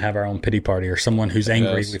we want to have our own pity party, or someone who's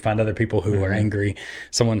angry, Yes. we find other people who are angry,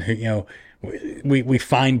 someone who, we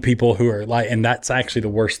find people who are like, and that's actually the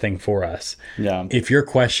worst thing for us. Yeah. If you're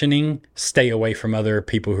questioning, stay away from other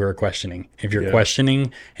people who are questioning. If you're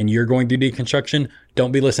questioning and you're going through deconstruction,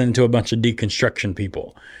 don't be listening to a bunch of deconstruction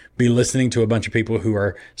people. Be listening to a bunch of people who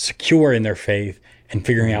are secure in their faith and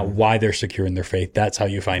figuring out why they're secure in their faith. That's how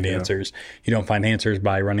you find answers. You don't find answers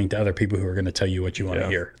by running to other people who are going to tell you what you want to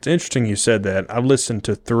hear. It's interesting you said that. I've listened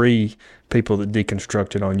to 3 people that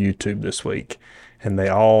deconstructed on YouTube this week, and they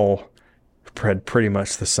all had pretty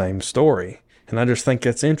much the same story. And I just think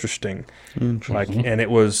that's interesting. Like, and it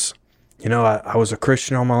was, I was a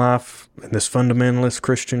Christian all my life in this fundamentalist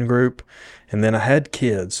Christian group, and then I had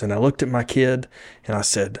kids, and I looked at my kid and I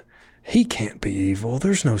said, he can't be evil.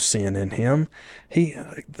 There's no sin in him.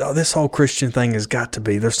 This whole Christian thing has got to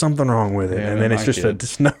be. There's something wrong with it. Yeah, and then it's my just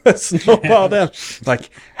kid. a snowball down. Like,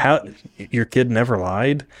 how your kid never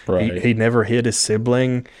lied. Right. He never hit his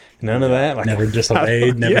sibling. None of that. Like, Never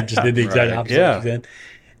disobeyed, never just did the exact opposite. Yeah. of what you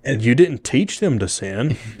said. you didn't teach them to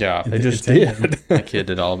sin. Yeah. They just did. My kid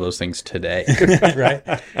did all those things today. Right.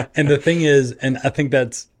 And the thing is, and I think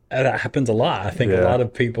that happens a lot. I think a Yeah. lot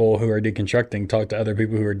of people who are deconstructing talk to other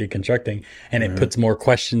people who are deconstructing, and it puts more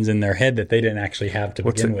questions in their head that they didn't actually have to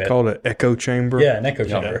What's begin it with. called? An echo chamber? Yeah, an echo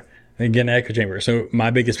chamber. Again, an echo chamber. So my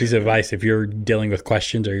biggest piece of advice, if you're dealing with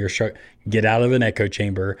questions or you're get out of an echo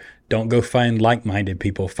chamber. Don't go find like-minded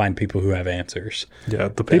people. Find people who have answers. Yeah,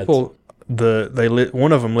 the people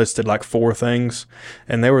one of them listed like 4 things,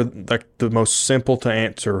 and they were like the most simple to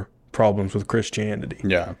answer problems with Christianity.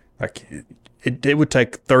 Yeah. Like it would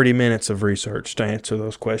take 30 minutes of research to answer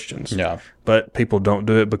those questions. Yeah. But people don't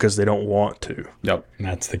do it because they don't want to. Yep. And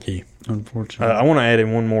that's the key. Unfortunately. I want to add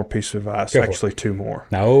in one more piece of advice. Go for it. Actually, 2 more.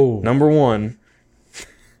 No. Number one,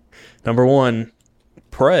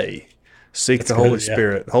 pray. Seek the Holy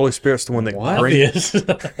Spirit. The Holy Spirit's the one that brings. Obvious.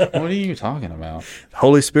 What are you talking about? The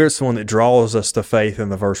Holy Spirit's the one that draws us to faith in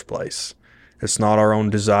the first place. It's not our own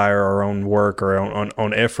desire, our own work, or our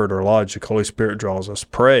own effort or logic. Holy Spirit draws us.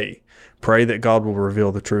 Pray. Pray that God will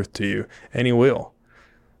reveal the truth to you, and He will.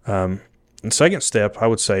 The second step, I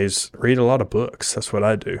would say, is read a lot of books. That's what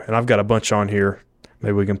I do. And I've got a bunch on here.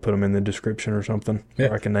 Maybe we can put them in the description or something. Yeah.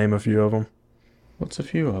 Or I can name a few of them. What's a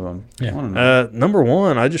few of them? Yeah. I wanna know. Number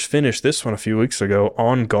one, I just finished this one a few weeks ago,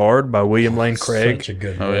 On Guard by William Lane Craig. Such a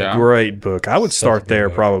good Oh, book. yeah. Great book. I would start good there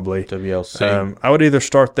book. probably. WLC. I would either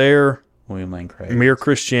start there, William Lane Craig. Mere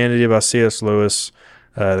Christianity by C.S. Lewis,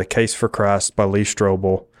 The Case for Christ by Lee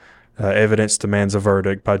Strobel, Evidence Demands a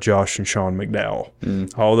Verdict by Josh and Sean McDowell.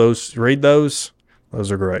 All those, read those.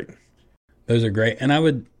 Those are great. Those are great. And I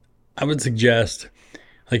would suggest,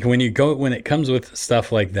 Like when it comes with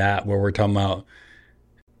stuff like that, where we're talking about,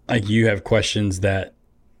 like you have questions that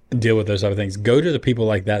deal with those other things, go to the people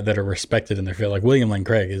like that are respected in their field. Like William Lane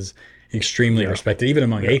Craig is extremely respected, even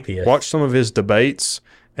among atheists. Watch some of his debates,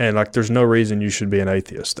 and like there's no reason you should be an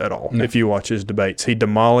atheist at all. If you watch his debates, he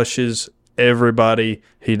demolishes everybody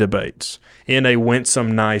he debates in a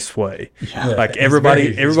winsome, nice way. Yeah. Like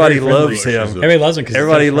everybody loves him. Everybody loves him.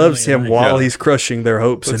 Everybody loves him while he's crushing their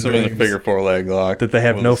hopes and in the figure 4 leg lock that they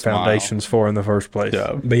have no foundations for in the first place.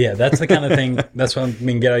 Yeah. But yeah, that's the kind of thing. That's what I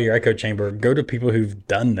mean. Get out of your echo chamber. Go to people who've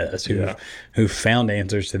done this, who've found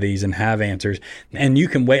answers to these and have answers. And you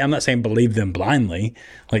can weigh. I'm not saying believe them blindly.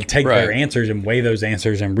 Like take their answers and weigh those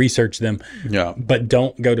answers and research them. Yeah. But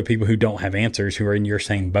don't go to people who don't have answers, who are in your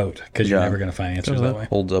same boat, because you're never going to find answers that way.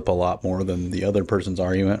 Holds up a lot more than the other person's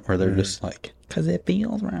argument, where they're just like, because it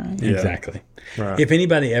feels right. Yeah. Exactly. Right. If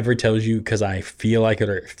anybody ever tells you because I feel like it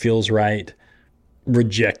or it feels right,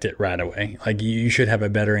 reject it right away. Like you should have a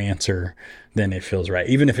better answer than it feels right,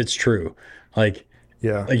 even if it's true. Like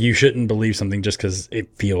you shouldn't believe something just because it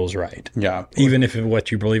feels right. Yeah. Even if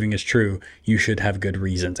what you're believing is true, you should have good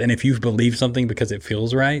reasons. And if you've believed something because it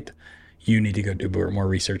feels right, you need to go do more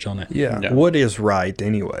research on it. Yeah. What is right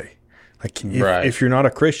anyway? Like if you're not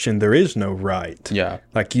a Christian, there is no right. Yeah.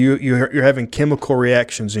 Like you're having chemical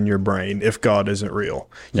reactions in your brain if God isn't real.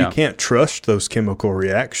 You can't trust those chemical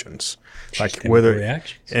reactions. Like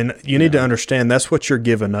and you need to understand that's what you're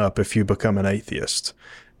giving up if you become an atheist.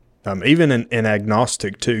 Even an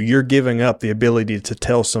agnostic too, you're giving up the ability to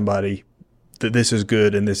tell somebody that this is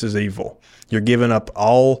good and this is evil. You're giving up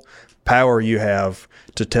all power you have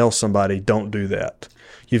to tell somebody don't do that.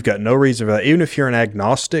 You've got no reason for that. Even if you're an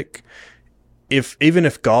agnostic, even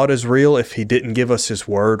if God is real, if he didn't give us his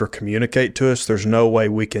word or communicate to us, there's no way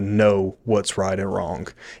we can know what's right and wrong.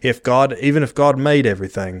 Even if God made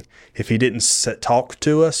everything, if he didn't talk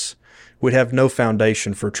to us, we'd have no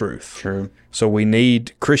foundation for truth. True. So we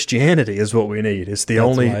need Christianity is what we need. It's the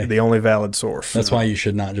only valid source. That's why you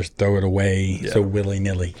should not just throw it away so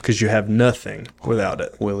willy-nilly. Because you have nothing without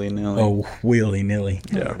it. Willy-nilly. Oh, willy-nilly.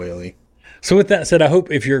 Yeah. Willy. So with that said, I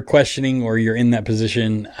hope if you're questioning or you're in that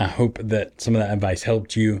position, I hope that some of that advice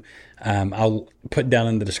helped you. I'll put down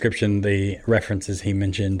in the description the references he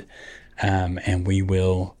mentioned, and we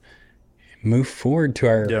will move forward to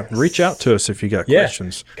our... reach out to us if you got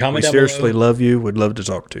questions. Comment we seriously love you. We'd love to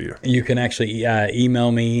talk to you. You can actually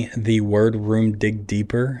email me the word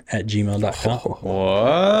roomdigdeeper@gmail.com.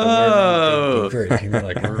 Whoa.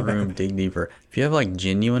 Room dig deeper. If you have like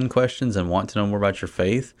genuine questions and want to know more about your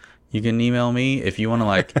faith, you can email me. If you want to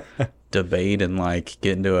like debate and like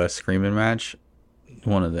get into a screaming match,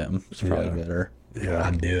 one of them is probably better. Yeah,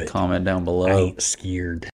 I'd do it. Comment down below. I ain't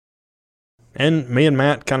scared. And me and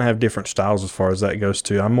Matt kind of have different styles as far as that goes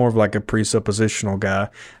too. I'm more of like a presuppositional guy.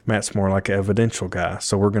 Matt's more like an evidential guy.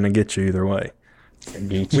 So we're going to get you either way.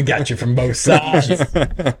 We got you from both sides.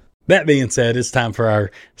 That being said, it's time for our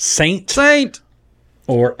Saint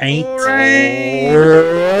or Ain't. All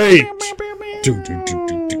right.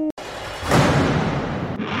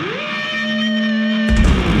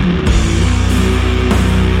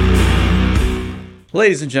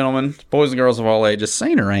 Ladies and gentlemen, boys and girls of all ages,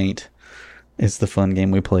 Saint or Ain't. It's the fun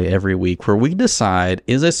game we play every week where we decide,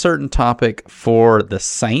 is a certain topic for the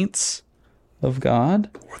saints of God?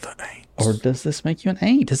 Or the ain'ts. Or does this make you an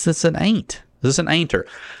ain't? Is this an ain't? Is this an ain'ter?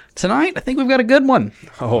 Tonight, I think we've got a good one.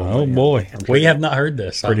 Oh boy. We have not heard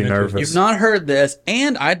this. Pretty nervous. You've not heard this,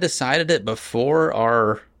 and I decided it before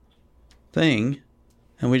our thing,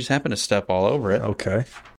 and we just happened to step all over it. Okay.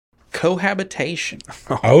 Cohabitation.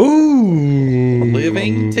 Oh.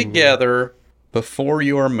 Living together before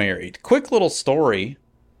you are married. Quick little story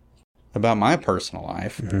about my personal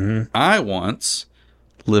life. Mm-hmm. I once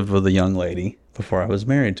lived with a young lady before I was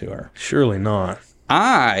married to her. Surely not.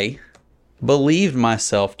 I believed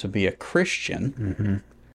myself to be a Christian,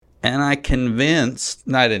 and I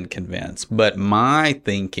didn't convince, but my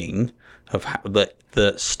thinking of how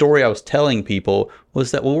the story I was telling people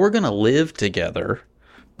was that, well, we're going to live together,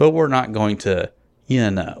 but we're not going to,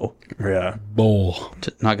 bull.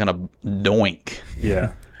 Not going to doink.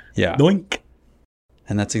 Yeah. Yeah. Doink.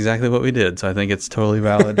 And that's exactly what we did. So I think it's totally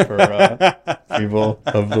valid for people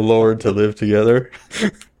of the Lord to live together.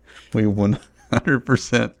 We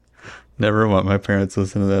 100% never want my parents to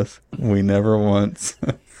listen to this. We never once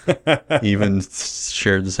even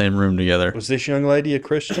shared the same room together. Was this young lady a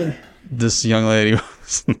Christian? This young lady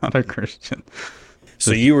was not a Christian.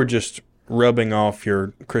 So you were just rubbing off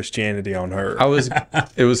your Christianity on her.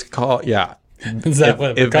 It was called, yeah. Is that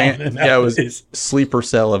what we're calling it? Yeah, it was sleeper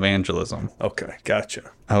cell evangelism. Okay, gotcha.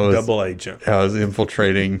 Double agent. I was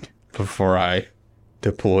infiltrating before I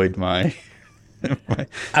deployed my.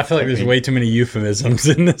 I feel like there's way too many euphemisms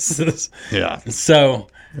in this. Yeah. So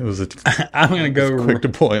It was a I'm going to go quick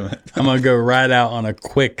deployment. I'm going to go right out on a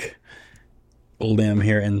quick limb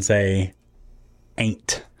here and say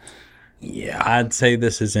ain't. Yeah. I'd say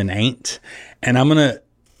this is an ain't. And I'm going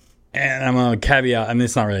to caveat. I mean,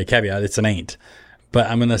 it's not really a caveat. It's an ain't. But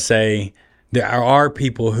I'm going to say there are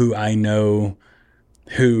people who I know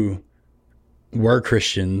who were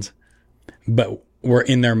Christians, but were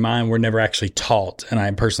in their mind, were never actually taught. And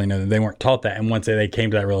I personally know that they weren't taught that. And once they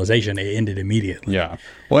came to that realization, it ended immediately. Yeah.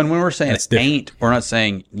 Well, and when we're saying That's different. ain't, we're not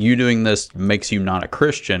saying you doing this makes you not a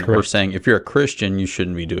Christian. Correct. We're saying if you're a Christian, you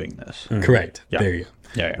shouldn't be doing this. Correct. There you go.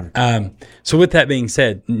 Yeah. So with that being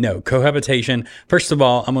said, no, cohabitation. First of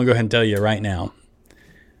all, I'm going to go ahead and tell you right now,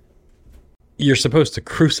 you're supposed to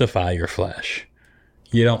crucify your flesh.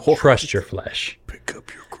 You don't trust your flesh. Pick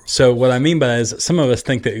up your cross. So what I mean by that is some of us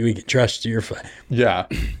think that we can trust your flesh. Yeah.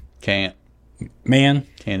 Can't Man,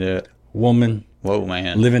 do it. woman, Whoa,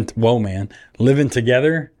 man. living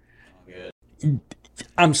together.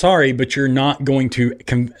 I'm sorry, but you're not going to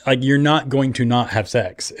not have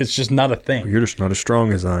sex. It's just not a thing. You're just not as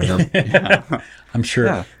strong as I am. I'm sure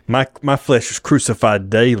Yeah. My flesh is crucified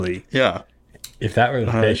daily. Yeah. if that were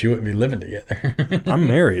the case, you wouldn't be living together. I'm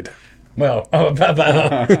married. Well,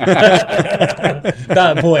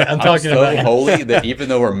 that point, I'm talking so about. holy that even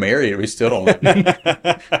though we're married, we still don't live.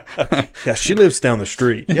 Yeah, she lives down the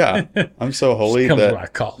street. Yeah. I'm so holy Comes that. what I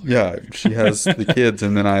call. Yeah, she has the kids,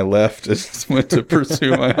 and then I left and just went to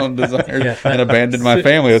pursue my own desires Yeah. and abandoned my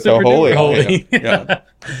family. That's how Super holy duper I am. holy. Yeah.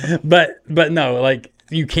 But no, like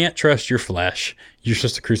you can't trust your flesh. You're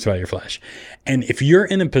supposed to crucify your flesh. And if you're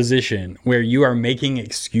in a position where you are making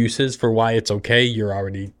excuses for why it's okay, you're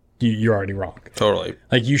already wrong. Totally.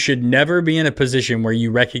 Like you should never be in a position where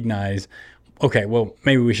you recognize, okay, well,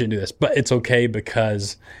 maybe we shouldn't do this, but it's okay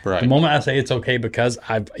because Right. the moment I say it's okay because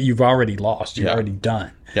you've already lost, you're Yeah. already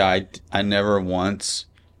done. Yeah, I never once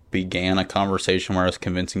began a conversation where I was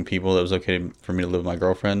convincing people that it was okay for me to live with my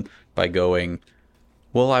girlfriend by going,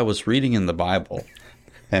 well, I was reading in the Bible,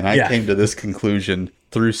 and I Yeah. came to this conclusion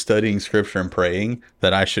through studying scripture and praying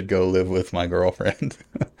that I should go live with my girlfriend.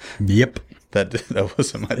 Yep. That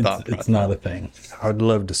wasn't my thought process. It's not a thing. I'd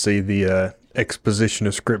love to see the exposition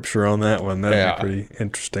of scripture on that one. That'd Yeah. be pretty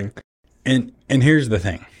interesting. And here's the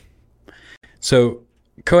thing. So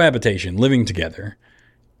cohabitation, living together.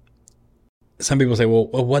 Some people say, well,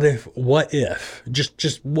 what if,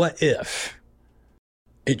 just what if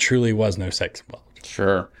it truly was no sex involved?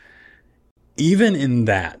 Sure. Even in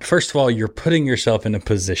that, first of all, you're putting yourself in a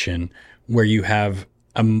position where you have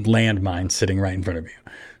a landmine sitting right in front of you.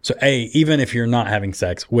 So even if you're not having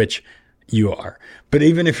sex, which you are, but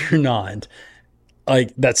even if you're not,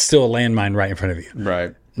 like that's still a landmine right in front of you.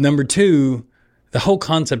 Right. Number two, the whole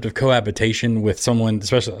concept of cohabitation with someone,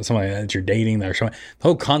 especially somebody that you're dating, the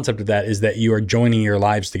whole concept of that is that you are joining your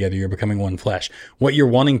lives together. You're becoming one flesh. What you're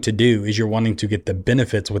wanting to do is you're wanting to get the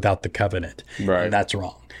benefits without the covenant. Right. And that's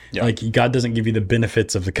wrong. Yeah. Like God doesn't give you the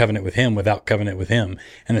benefits of the covenant with him without covenant with him.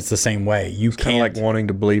 And it's the same way. You Kind of can't like wanting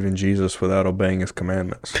to believe in Jesus without obeying his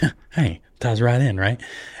commandments. hey, ties right in, right?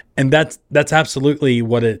 And that's absolutely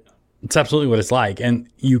what it's absolutely what it's like. And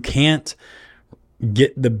you can't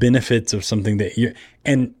get the benefits of something that you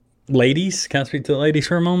and ladies, can I speak to the ladies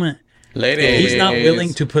for a moment? Ladies. He's not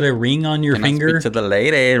willing to put a ring on your finger. Speak to the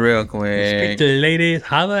lady real Speak quick. to the ladies,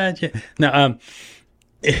 holla at you. Now,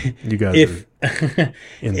 You guys if are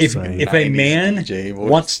insane. if a man DJ voice.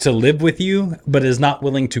 wants to live with you but is not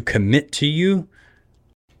willing to commit to you,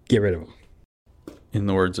 get rid of him. In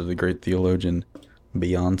the words of the great theologian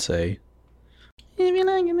Beyonce.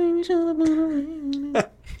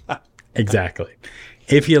 Exactly.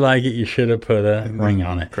 If you like it, you should have put a ring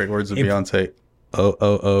on it. Great words of Beyonce.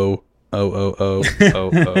 Oh.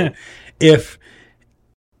 If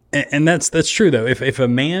and that's true though. If a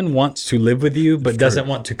man wants to live with you but doesn't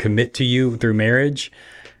want to commit to you through marriage,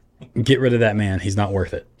 get rid of that man. He's not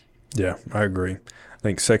worth it. Yeah, I agree. I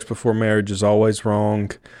think sex before marriage is always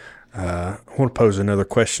wrong. I want to pose another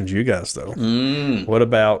question to you guys, though. What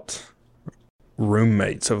about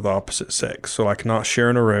roommates of the opposite sex? So, like, not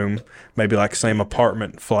sharing a room, maybe like same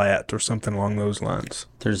apartment, flat, or something along those lines.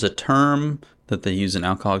 There's a term that they use in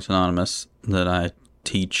Alcoholics Anonymous that I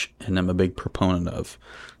teach and I'm a big proponent of.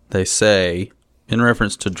 They say, in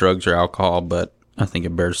reference to drugs or alcohol, but I think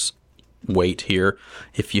it bears weight here,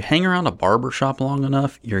 if you hang around a barber shop long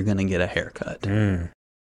enough, you're going to get a haircut.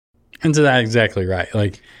 And so that's exactly right.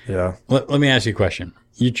 Like, Yeah. let me ask you a question.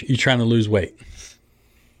 You trying to lose weight?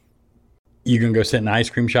 You going to go sit in an ice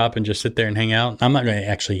cream shop and just sit there and hang out? I'm not going to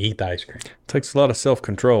actually eat the ice cream. Takes a lot of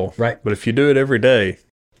self-control. Right. But if you do it every day,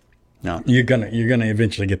 No. You're gonna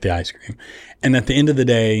eventually get the ice cream. And at the end of the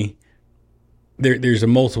day, there's a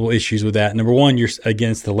multiple issues with that. Number one, you're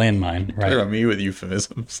against the landmine, right? Look at me with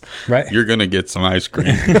euphemisms. Right. You're gonna get some ice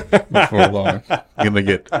cream before long. You're gonna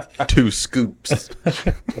get 2 scoops.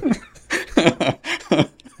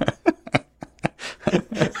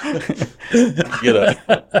 Get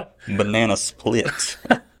a banana split.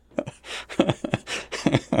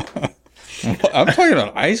 I'm talking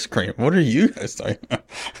about ice cream. What are you guys talking about?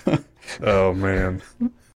 oh man.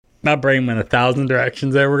 My brain went 1,000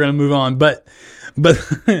 directions there. We're gonna move on, but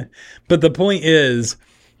the point is,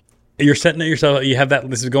 you're setting it yourself. You have that.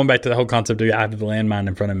 This is going back to the whole concept of I have the landmine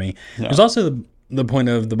in front of me. Yeah. There's also the point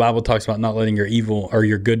of the Bible talks about not letting your evil or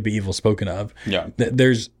your good be evil spoken of. Yeah.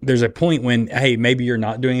 There's a point when, hey, maybe you're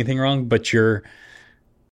not doing anything wrong, but you're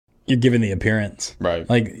giving the appearance. Right.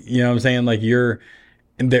 Like, you know what I'm saying? Like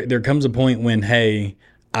there comes a point when, hey,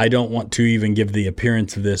 I don't want to even give the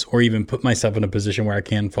appearance of this or even put myself in a position where I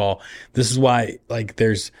can fall. This is why, like,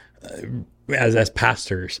 there's, as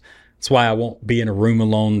pastors, that's why I won't be in a room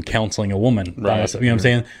alone counseling a woman. Right. You know what I'm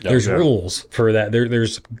saying? Yeah, there's rules for that.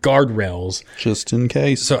 There's guardrails. Just in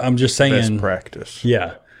case. So I'm just saying. Best practice.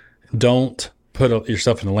 Yeah. Don't put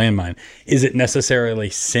yourself in a landmine. Is it necessarily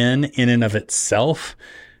sin in and of itself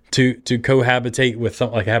to cohabitate with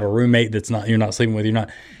something, like have a roommate you're not sleeping with? You're not.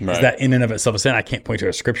 Right. Is that in and of itself a sin? I can't point to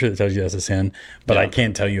a scripture that tells you that's a sin, but I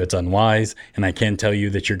can tell you it's unwise, and I can tell you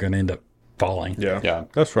that you're going to end up falling. Yeah.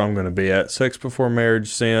 That's where I'm going to be at. Sex before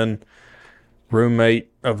marriage, sin.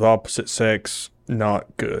 Roommate of the opposite sex,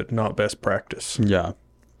 not good, not best practice. Yeah.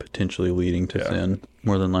 Potentially leading to sin,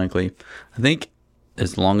 more than likely. I think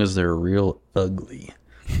as long as they're real ugly,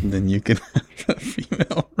 then you can have a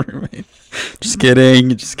female roommate. Just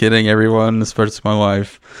kidding, everyone, especially my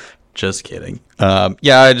wife. Just kidding. I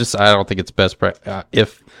don't think it's best practice.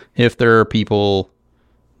 If there are people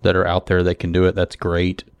that are out there that can do it, that's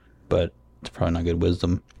great, but it's probably not good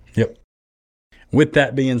wisdom. Yep. With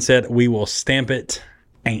that being said, we will stamp it.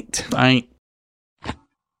 Ain't.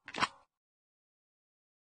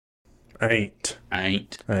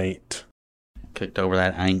 Kicked over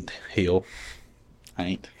that ain't hill.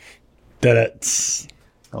 Ain't. That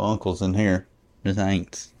Oh, uncle's in here. There's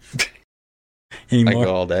ain't. Anymore? I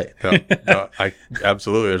go all day. No,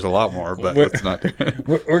 absolutely. There's a lot more, but let's not do it.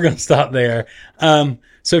 We're going to stop there.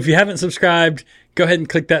 So if you haven't subscribed, go ahead and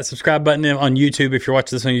click that subscribe button on YouTube. If you're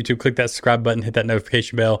watching this on YouTube, click that subscribe button, hit that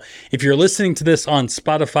notification bell. If you're listening to this on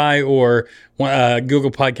Spotify or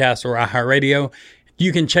Google Podcasts or iHeartRadio,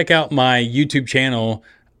 you can check out my YouTube channel,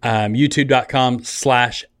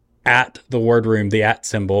 youtube.com/@thewordroom, the @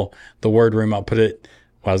 symbol, the word room. I'll put it,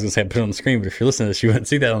 I was going to say I put it on the screen, but if you're listening to this, you wouldn't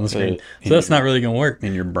see that on the screen. So that's not really going to work.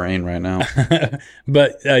 In your brain right now.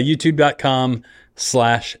 But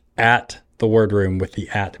youtube.com/@thewordroom, with the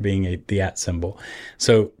 @ being the @ symbol.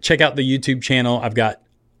 So check out the YouTube channel. I've got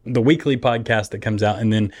the weekly podcast that comes out,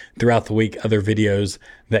 and then throughout the week, other videos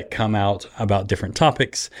that come out about different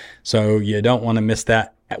topics. So you don't want to miss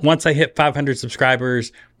that. Once I hit 500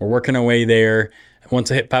 subscribers, we're working our way there.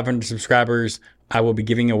 Once I hit 500 subscribers, I will be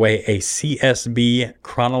giving away a CSB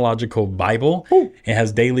chronological Bible. Ooh. It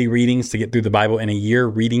has daily readings to get through the Bible in a year,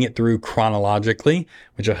 reading it through chronologically,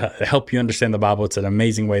 which will help you understand the Bible. It's an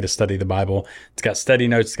amazing way to study the Bible. It's got study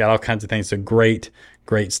notes. It's got all kinds of things. It's a great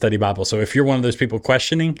study Bible. So if you're one of those people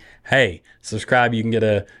questioning, hey, subscribe. You can get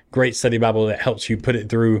a great study Bible that helps you put it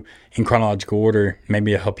through in chronological order.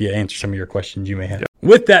 Maybe it'll help you answer some of your questions you may have. Yep.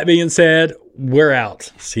 With that being said, we're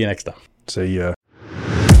out. See you next time. See ya.